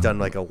he's done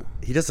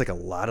he does like a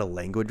lot of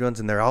language ones,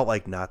 and they're all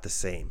like not the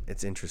same.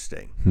 It's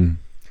interesting.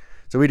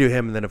 So we do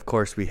him, and then of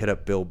course we hit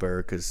up Bill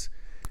Burr because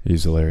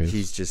he's hilarious.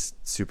 He's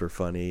just super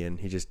funny, and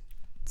he just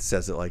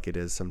says it like it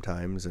is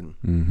sometimes,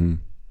 and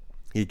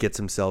he gets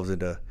himself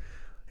into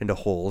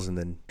holes and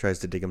then tries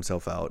to dig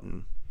himself out.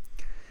 And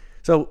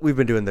so we've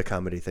been doing the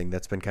comedy thing.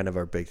 That's been kind of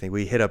our big thing.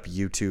 We hit up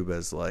YouTube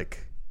as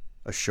like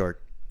a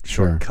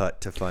shortcut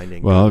to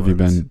finding. Well, have you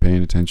been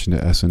paying attention to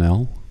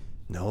SNL?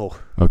 No.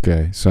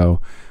 Okay, so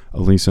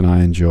Elise and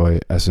I enjoy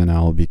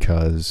SNL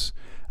because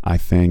I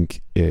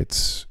think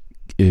it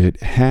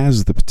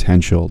has the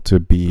potential to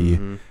be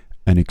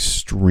an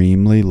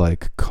extremely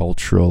like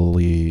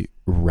culturally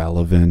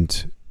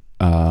relevant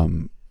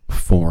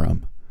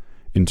forum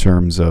in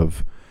terms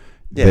of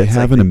they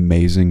have an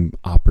amazing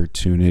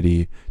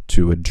opportunity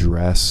to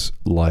address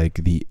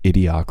like the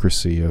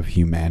idiocracy of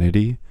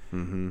humanity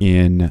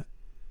in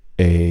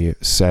a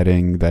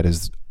setting that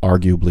is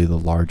arguably the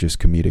largest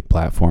comedic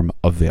platform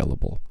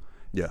available.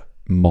 Yeah.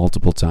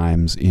 Multiple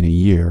times in a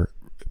year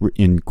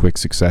in quick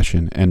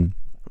succession. And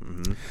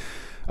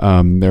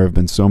there have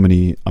been so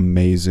many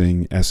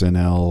amazing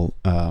SNL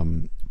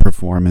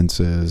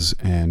performances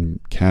and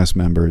cast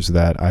members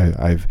that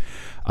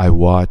I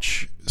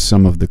watch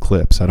some of the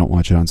clips. I don't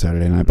watch it on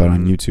Saturday night, but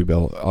on YouTube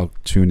I'll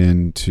tune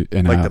in to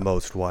the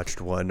most watched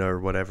one or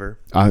whatever.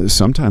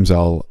 Sometimes I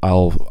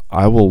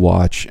will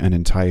watch an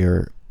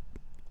entire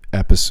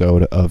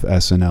episode of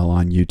SNL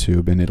on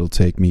YouTube, and it'll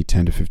take me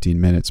 10 to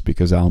 15 minutes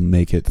because I'll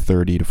make it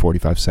 30 to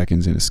 45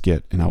 seconds in a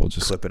skit, and I will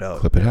just clip it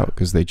out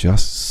because they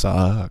just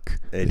suck.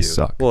 They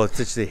suck. Well, it's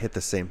just they hit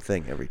the same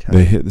thing every time.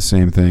 They hit the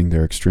same thing.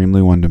 They're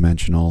extremely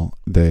one-dimensional.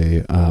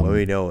 They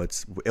we know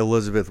it's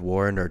Elizabeth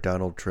Warren or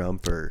Donald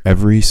Trump or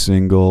every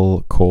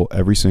single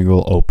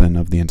open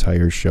of the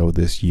entire show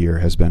this year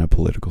has been a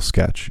political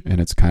sketch, and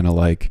it's kind of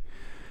like,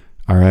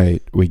 all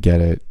right, we get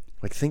it.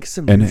 Like, think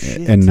some new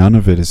shit. And none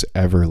of it is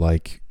ever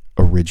like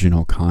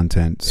original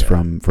content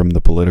from the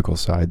political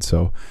side.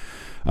 So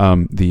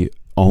there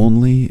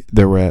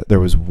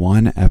was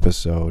one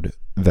episode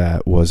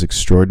that was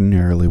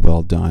extraordinarily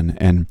well done,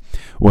 and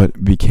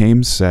what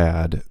became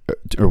sad,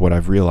 or what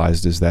I've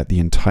realized, is that the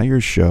entire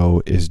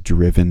show is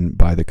driven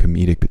by the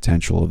comedic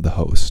potential of the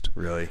host.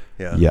 Really?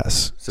 Yeah.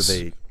 Yes. So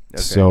they okay.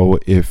 So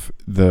if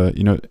the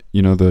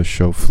you know the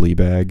show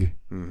Fleabag,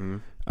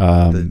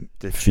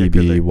 the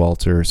Phoebe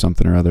Walter or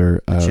something or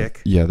other,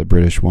 chick? Yeah, the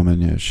British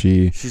woman. Yeah,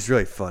 she's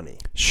really funny.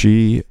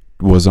 She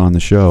was on the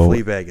show.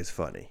 Fleabag is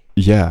funny.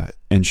 Yeah,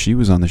 and she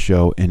was on the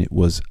show, and it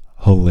was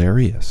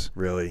hilarious.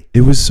 Really?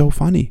 It was so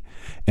funny.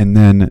 And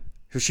then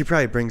so she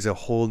probably brings a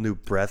whole new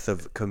breath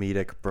of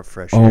comedic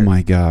fresh air. Oh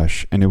my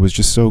gosh. And it was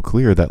just so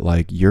clear that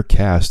like your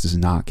cast is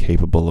not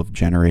capable of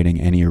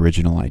generating any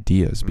original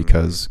ideas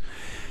because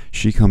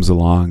she comes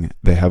along,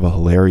 they have a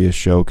hilarious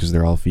show because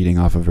they're all feeding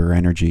off of her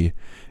energy.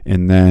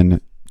 And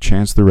then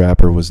Chance the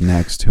Rapper was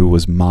next, who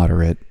was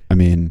moderate. I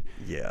mean,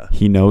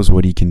 he knows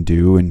what he can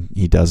do, and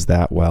he does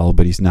that well,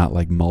 but he's not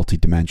like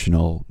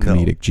multi-dimensional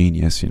comedic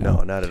genius,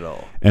 No, not at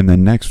all. And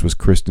then next was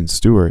Kristen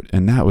Stewart,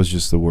 and that was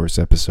just the worst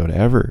episode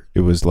ever. It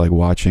was like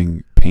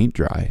watching paint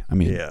dry. I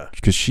mean,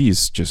 because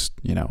she's just,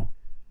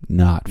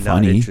 not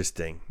funny. Not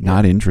interesting.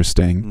 Not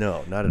interesting.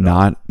 No, not at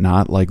all.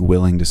 Not like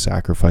willing to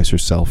sacrifice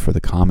herself for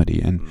the comedy.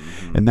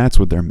 And that's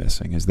what they're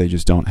missing, is they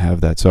just don't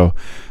have that. So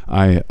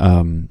I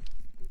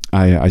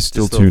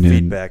still just tune in.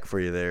 Feedback for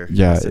you there.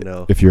 Yeah,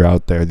 if you're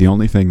out there. The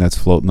only thing that's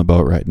floating the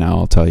boat right now,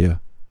 I'll tell you,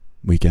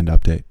 Weekend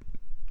Update.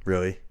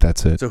 Really?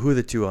 That's it. So who are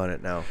the two on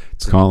it now?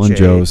 It's Colin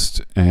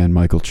Jost and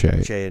Michael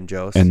Che. Che and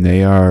Jost. And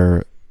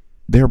they're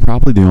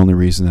probably the only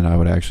reason that I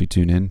would actually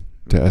tune in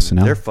to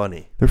SNL. They're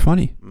funny. They're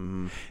funny.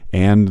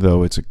 And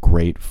though it's a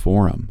great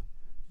forum,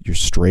 you're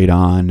straight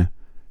on,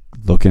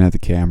 looking at the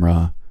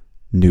camera,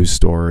 news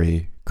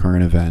story,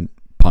 current event,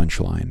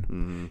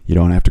 punchline. You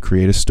don't have to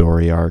create a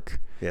story arc.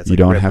 Yeah, you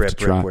don't have to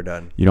try.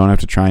 You don't have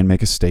to try and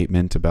make a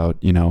statement about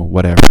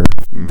whatever.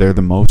 They're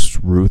the most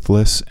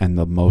ruthless and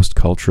the most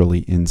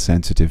culturally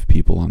insensitive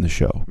people on the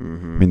show. I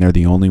mean, they're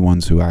the only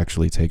ones who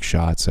actually take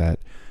shots at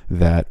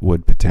that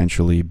would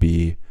potentially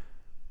be,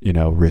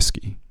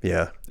 risky.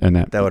 Yeah, and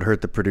that would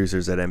hurt the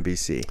producers at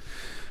NBC.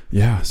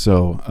 Yeah,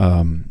 so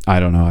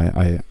I don't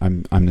know.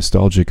 I'm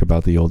nostalgic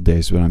about the old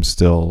days, but I'm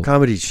still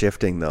comedy's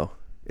shifting though.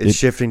 It's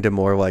shifting to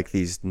more like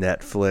these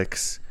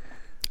Netflix.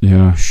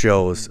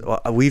 Shows.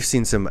 We've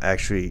seen some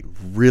actually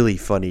really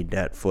funny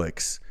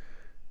Netflix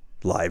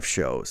live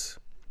shows,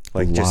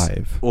 like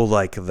live.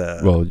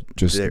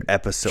 Just their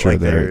episode, sure, like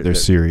their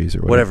series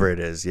or whatever it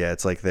is. Yeah,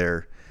 it's like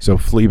their. So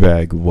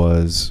Fleabag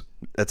was.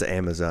 That's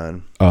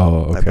Amazon.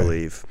 Oh, okay. I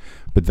believe.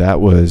 But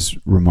that was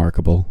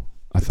remarkable.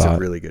 It's a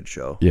really good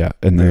show. Yeah,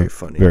 and very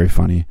funny. Very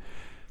funny.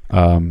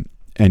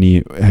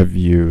 Have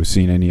you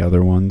seen any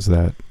other ones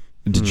that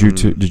Did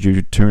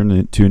you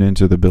tune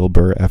into the Bill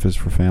Burr F is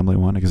for Family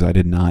one? Because I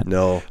did not.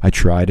 No. I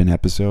tried an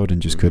episode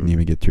and just couldn't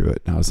even get through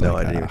it. And I was No,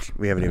 like, I didn't.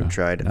 We haven't even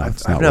tried. no, I've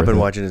it's not not worth been it.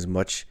 watching as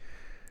much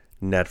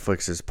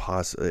Netflix as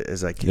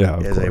I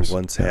course.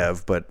 once Yeah.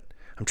 have, but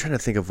I'm trying to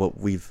think of what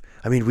we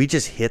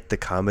just hit the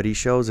comedy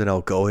shows, and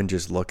I'll go and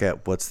just look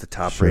at what's the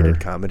top rated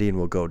comedy, and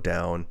we'll go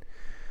down.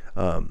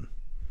 Well,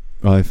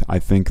 I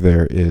think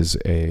there is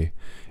a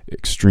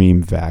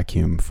extreme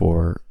vacuum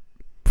for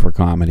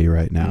comedy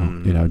right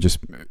now.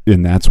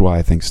 And that's why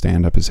I think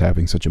stand up is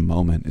having such a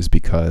moment, is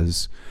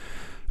because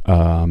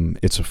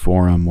it's a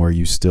forum where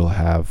you still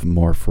have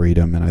more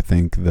freedom, and I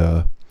think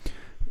the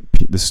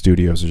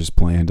studios are just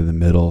playing to the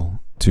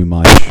middle too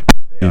much.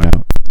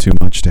 Too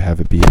much to have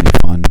it be any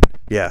fun.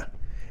 Yeah.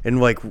 And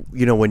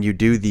when you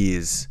do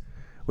these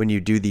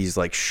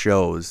like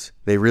shows,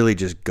 they really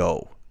just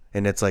go,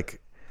 and it's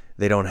like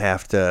they don't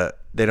have to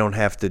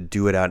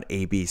do it on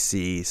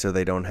ABC, so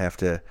they don't have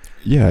to.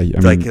 Yeah, I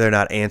mean, like they're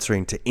not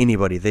answering to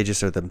anybody; they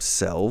just are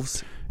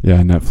themselves. Yeah,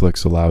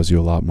 Netflix allows you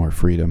a lot more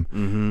freedom.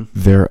 Mm-hmm.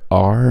 There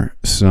are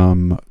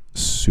some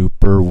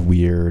super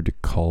weird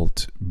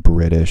cult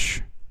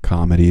British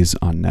comedies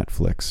on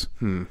Netflix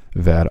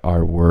that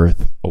are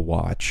worth a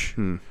watch.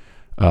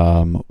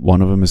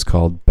 One of them is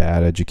called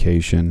Bad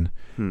Education,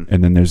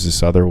 and then there's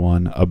this other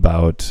one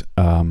about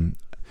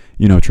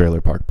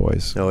Trailer Park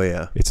Boys. Oh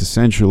yeah, it's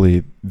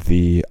essentially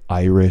the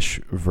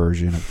Irish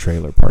version of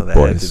Trailer Park that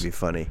Boys. had to be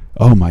funny.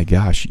 Oh my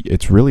gosh,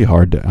 it's really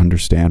hard to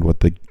understand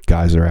what the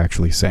guys are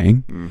actually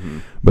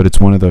saying, but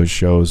it's one of those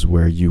shows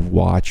where you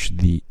watch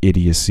the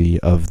idiocy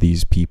of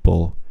these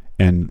people,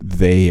 and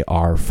they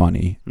are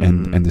funny,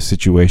 and the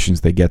situations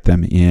they get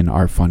them in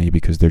are funny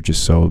because they're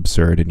just so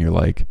absurd, and you're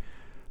like,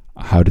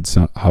 I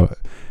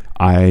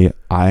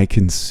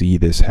can see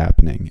this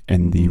happening,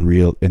 and the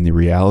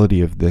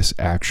reality of this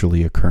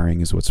actually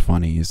occurring is what's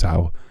funny, is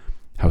how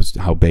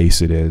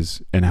base it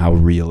is and how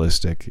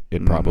realistic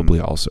it probably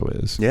also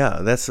is. Yeah,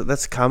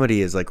 that's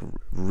comedy is like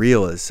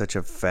real is such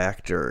a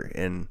factor,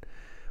 and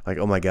like,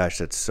 oh my gosh,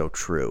 that's so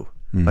true.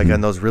 Like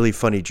on those really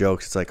funny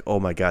jokes, it's like,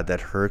 oh my God,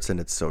 that hurts, and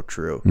it's so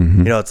true.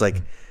 It's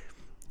like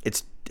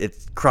it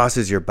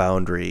crosses your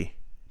boundary,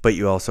 but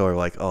you also are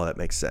like, oh, that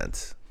makes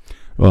sense.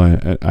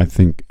 Well, I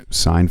think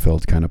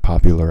Seinfeld kind of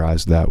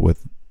popularized that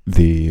with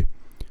the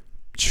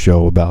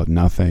show about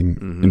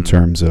nothing, in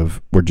terms of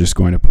we're just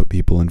going to put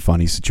people in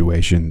funny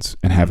situations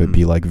and have it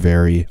be like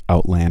very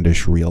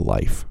outlandish real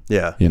life.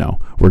 Yeah.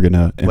 We're going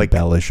to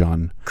embellish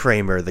on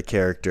Kramer, the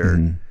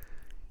character.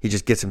 He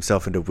just gets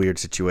himself into weird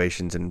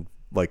situations and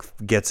like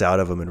gets out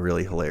of them in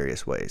really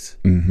hilarious ways.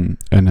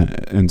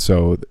 And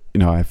so,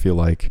 I feel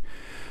like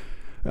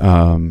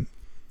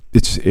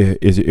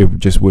it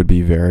just would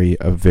be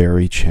a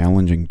very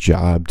challenging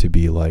job to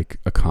be like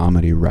a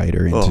comedy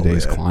writer in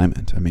today's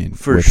climate. I mean,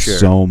 with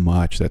so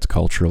much that's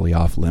culturally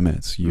off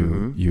limits,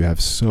 you have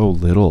so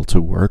little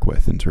to work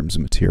with in terms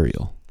of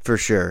material. For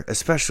sure,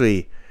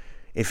 especially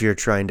if you're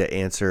trying to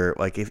answer,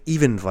 like, if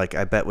even like,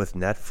 I bet with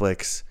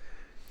Netflix,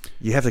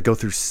 you have to go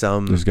through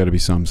there's got to be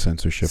some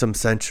censorship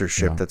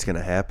that's going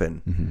to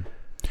happen.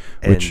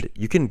 And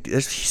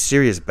there's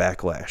serious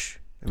backlash,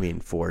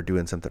 for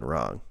doing something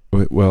wrong.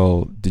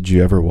 Well, did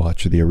you ever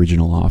watch the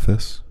original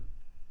Office?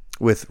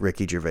 With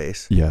Ricky Gervais?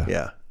 Yeah.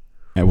 Yeah.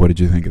 And what did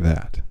you think of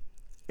that?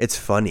 It's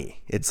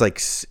funny. It's like,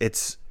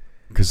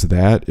 because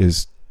that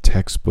is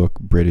textbook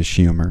British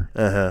humor.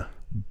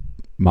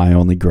 My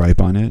only gripe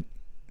on it,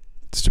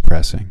 it's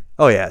depressing.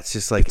 Oh yeah, it's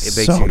just like, it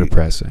makes so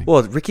depressing.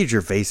 Well, Ricky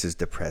Gervais is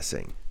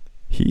depressing.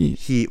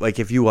 He like,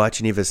 if you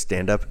watch any of his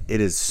stand-up,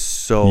 it is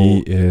so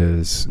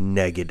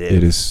negative.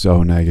 It is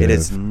so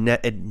negative.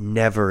 It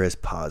never is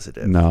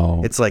positive.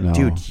 No, it's like,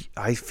 dude,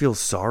 I feel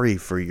sorry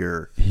for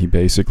your. He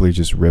basically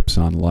just rips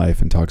on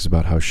life and talks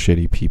about how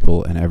shitty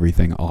people and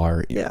everything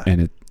are. Yeah.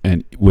 and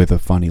with a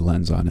funny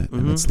lens on it,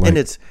 and it's like,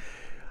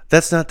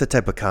 that's not the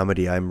type of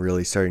comedy I'm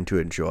really starting to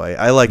enjoy.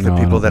 I like the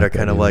people that are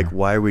kind of like,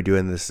 why are we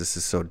doing this? This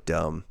is so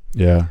dumb.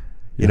 Yeah.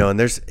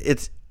 And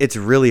it's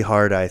really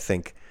hard, I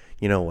think,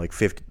 like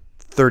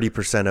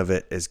 30% of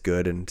it is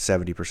good and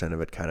 70%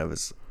 of it kind of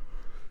is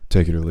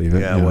take it or leave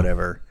it. Yeah,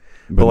 whatever.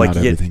 But like, not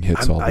everything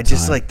hits all the time. I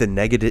just like the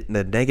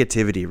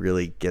negativity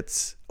really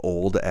gets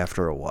old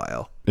after a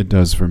while. It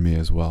does for me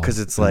as well. Because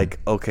it's like,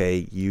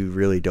 okay, you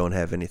really don't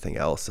have anything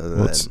else other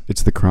than...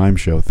 It's the crime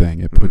show thing.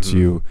 It puts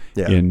you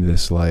in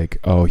this like,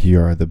 oh,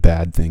 here are the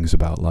bad things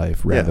about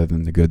life rather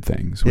than the good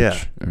things.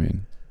 Which,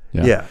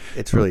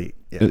 it's really...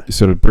 Yeah.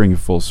 So to bring a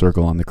full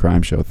circle on the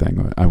crime show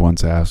thing, I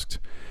once asked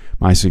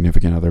my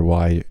significant other,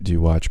 why do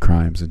you watch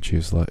crime shows? And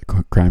she's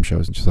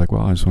like,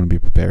 well, I just want to be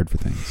prepared for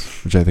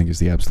things, which I think is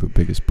the absolute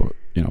biggest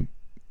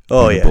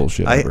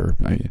bullshit ever.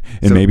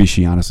 And maybe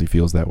she honestly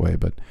feels that way,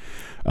 but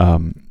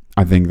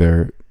I think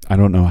I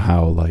don't know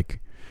how, like,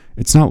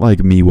 it's not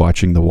like me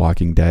watching The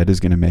Walking Dead is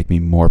going to make me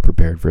more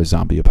prepared for a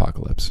zombie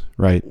apocalypse,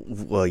 right?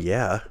 Well,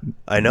 yeah,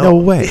 I know. No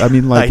way. I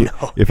mean, like,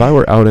 if I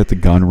were out at the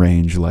gun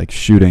range, like,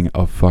 shooting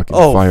a fucking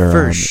firearm,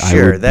 for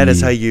sure.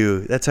 That's how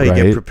you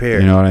get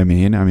prepared. You know what I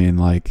mean? I mean,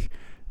 like,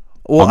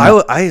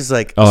 Well, I was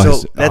like,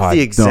 that's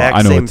the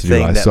exact same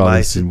thing. I saw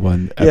this in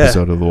one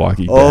episode of The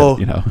Walking Oh, Dead.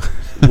 You know,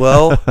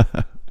 well,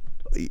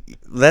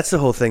 that's the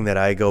whole thing that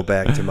I go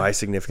back to my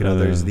significant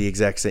other is the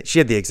exact same. She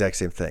had the exact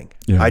same thing.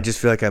 Yeah. I just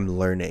feel like I'm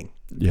learning.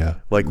 Yeah,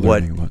 like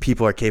what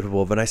people are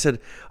capable of. And I said,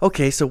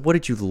 okay, so what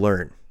did you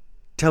learn?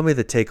 Tell me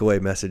the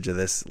takeaway message of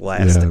this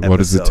last episode.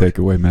 What is the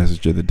takeaway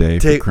message of the day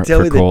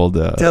tell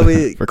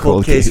me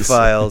cold case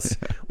files.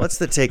 Yeah. What's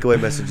the takeaway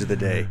message of the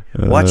day?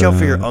 Watch out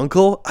for your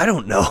uncle? I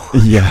don't know.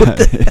 Yeah,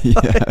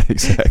 yeah,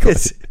 exactly.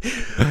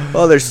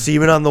 There's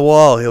semen on the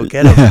wall. He'll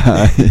get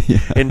him. Yeah.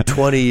 In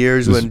 20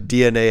 years when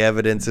DNA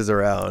evidence is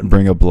around.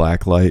 Bring a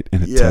black light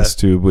and a test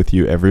tube with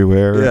you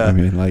everywhere. Yeah. I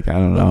mean, like, I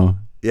don't know.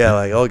 Yeah,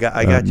 like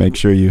I got you. Make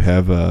sure you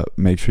have a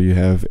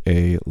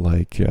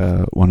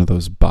one of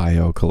those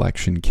bio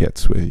collection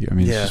kits with you. I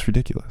mean, it's just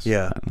ridiculous.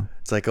 Yeah,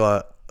 it's like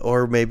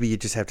or maybe you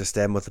just have to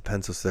stab them with a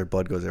pencil so their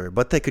blood goes everywhere.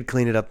 But they could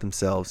clean it up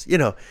themselves. You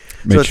know,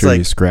 make sure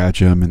you scratch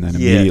them, and then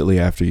immediately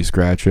after you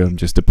scratch them,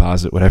 just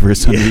deposit whatever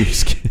is under your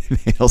skin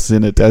nails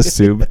in a test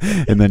tube,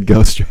 and then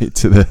go straight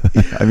to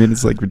the. I mean,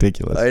 it's like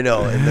ridiculous. I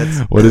know, and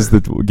that's what is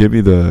the give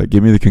me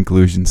the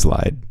conclusion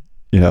slide.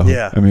 You know,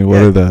 I mean,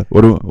 what's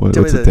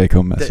the take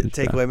home message?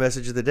 Takeaway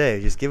message of the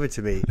day. Just give it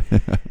to me.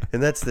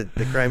 And that's the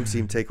crime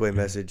scene takeaway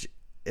message.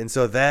 And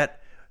so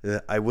that,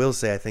 I will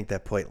say, I think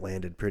that point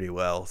landed pretty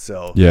well.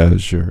 So yeah,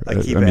 sure. I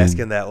keep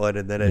asking that one,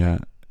 and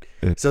then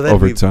so then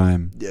over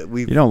time,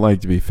 you don't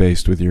like to be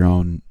faced with your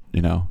own,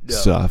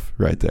 stuff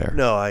right there.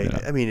 No,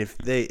 I mean,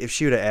 if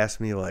she would have asked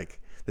me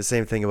like the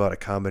same thing about a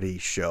comedy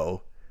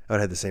show, I would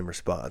have had the same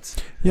response.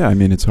 Yeah, I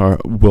mean, it's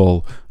hard.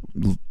 Well,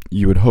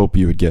 you would hope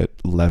you would get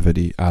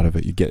levity out of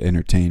it. You get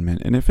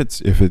entertainment, and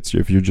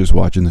if you're just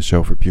watching the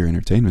show for pure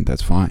entertainment,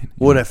 that's fine.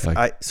 Well,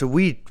 so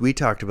we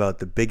talked about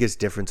the biggest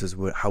differences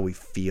with how we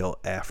feel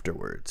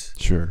afterwards.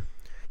 Sure.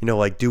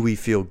 Like, do we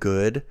feel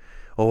good?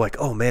 Or like,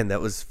 oh man,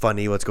 that was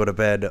funny. Let's go to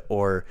bed.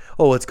 Or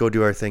let's go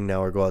do our thing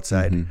now, or go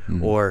outside.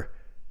 Mm-hmm. Or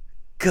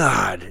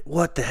God,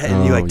 what the heck?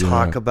 And you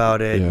talk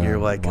about it, and you're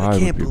like, I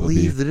can't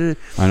believe that.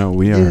 I know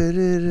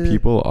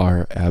people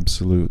are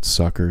absolute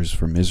suckers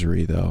for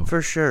misery, though.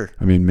 For sure.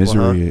 I mean,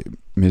 misery.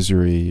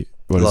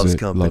 What loves is it?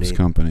 Company. Loves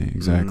company.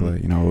 Exactly.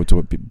 Mm-hmm. It's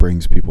what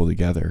brings people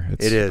together.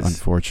 It is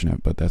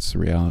unfortunate, but that's the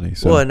reality.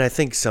 So, well, and I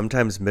think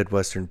sometimes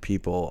Midwestern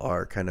people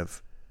are kind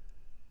of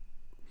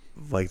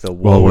like the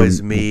woe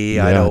is me.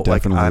 I don't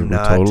definitely. I'm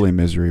not totally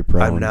misery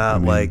prone. I'm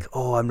not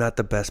I'm not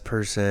the best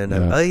person.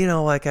 Yeah.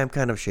 I'm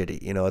kind of shitty.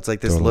 It's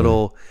like this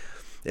little.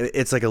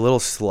 It's like a little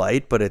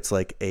slight, but it's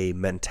like a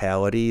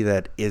mentality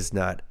that is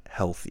not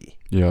healthy.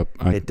 Yep.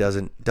 It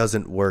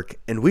doesn't work,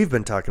 and we've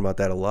been talking about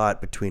that a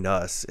lot between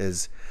us.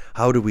 Is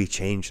how do we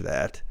change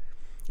that?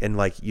 And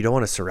like, you don't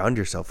want to surround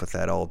yourself with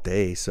that all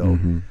day. So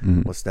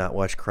let's not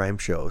watch crime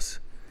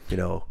shows.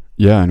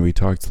 Yeah, and we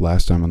talked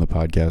last time on the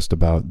podcast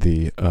about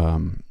the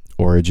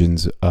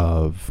origins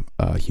of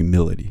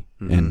humility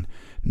and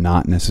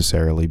not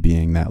necessarily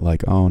being that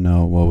like, oh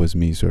no, woe is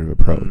me sort of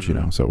approach,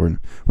 So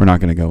we're not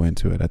going to go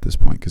into it at this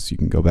point because you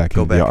can go back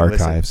into the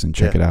archives and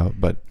check it out.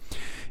 But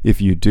if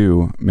you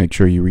do, make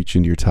sure you reach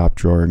into your top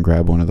drawer and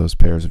grab one of those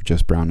pairs of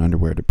Just Brown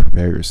underwear to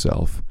prepare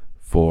yourself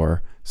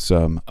for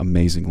some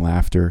amazing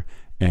laughter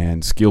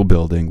and skill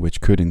building,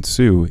 which could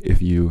ensue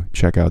if you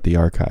check out the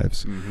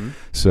archives.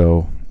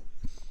 So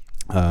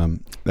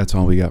that's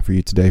all we got for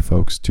you today,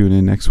 folks. Tune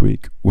in next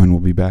week when we'll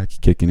be back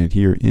kicking it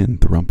here in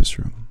the Rumpus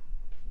Room.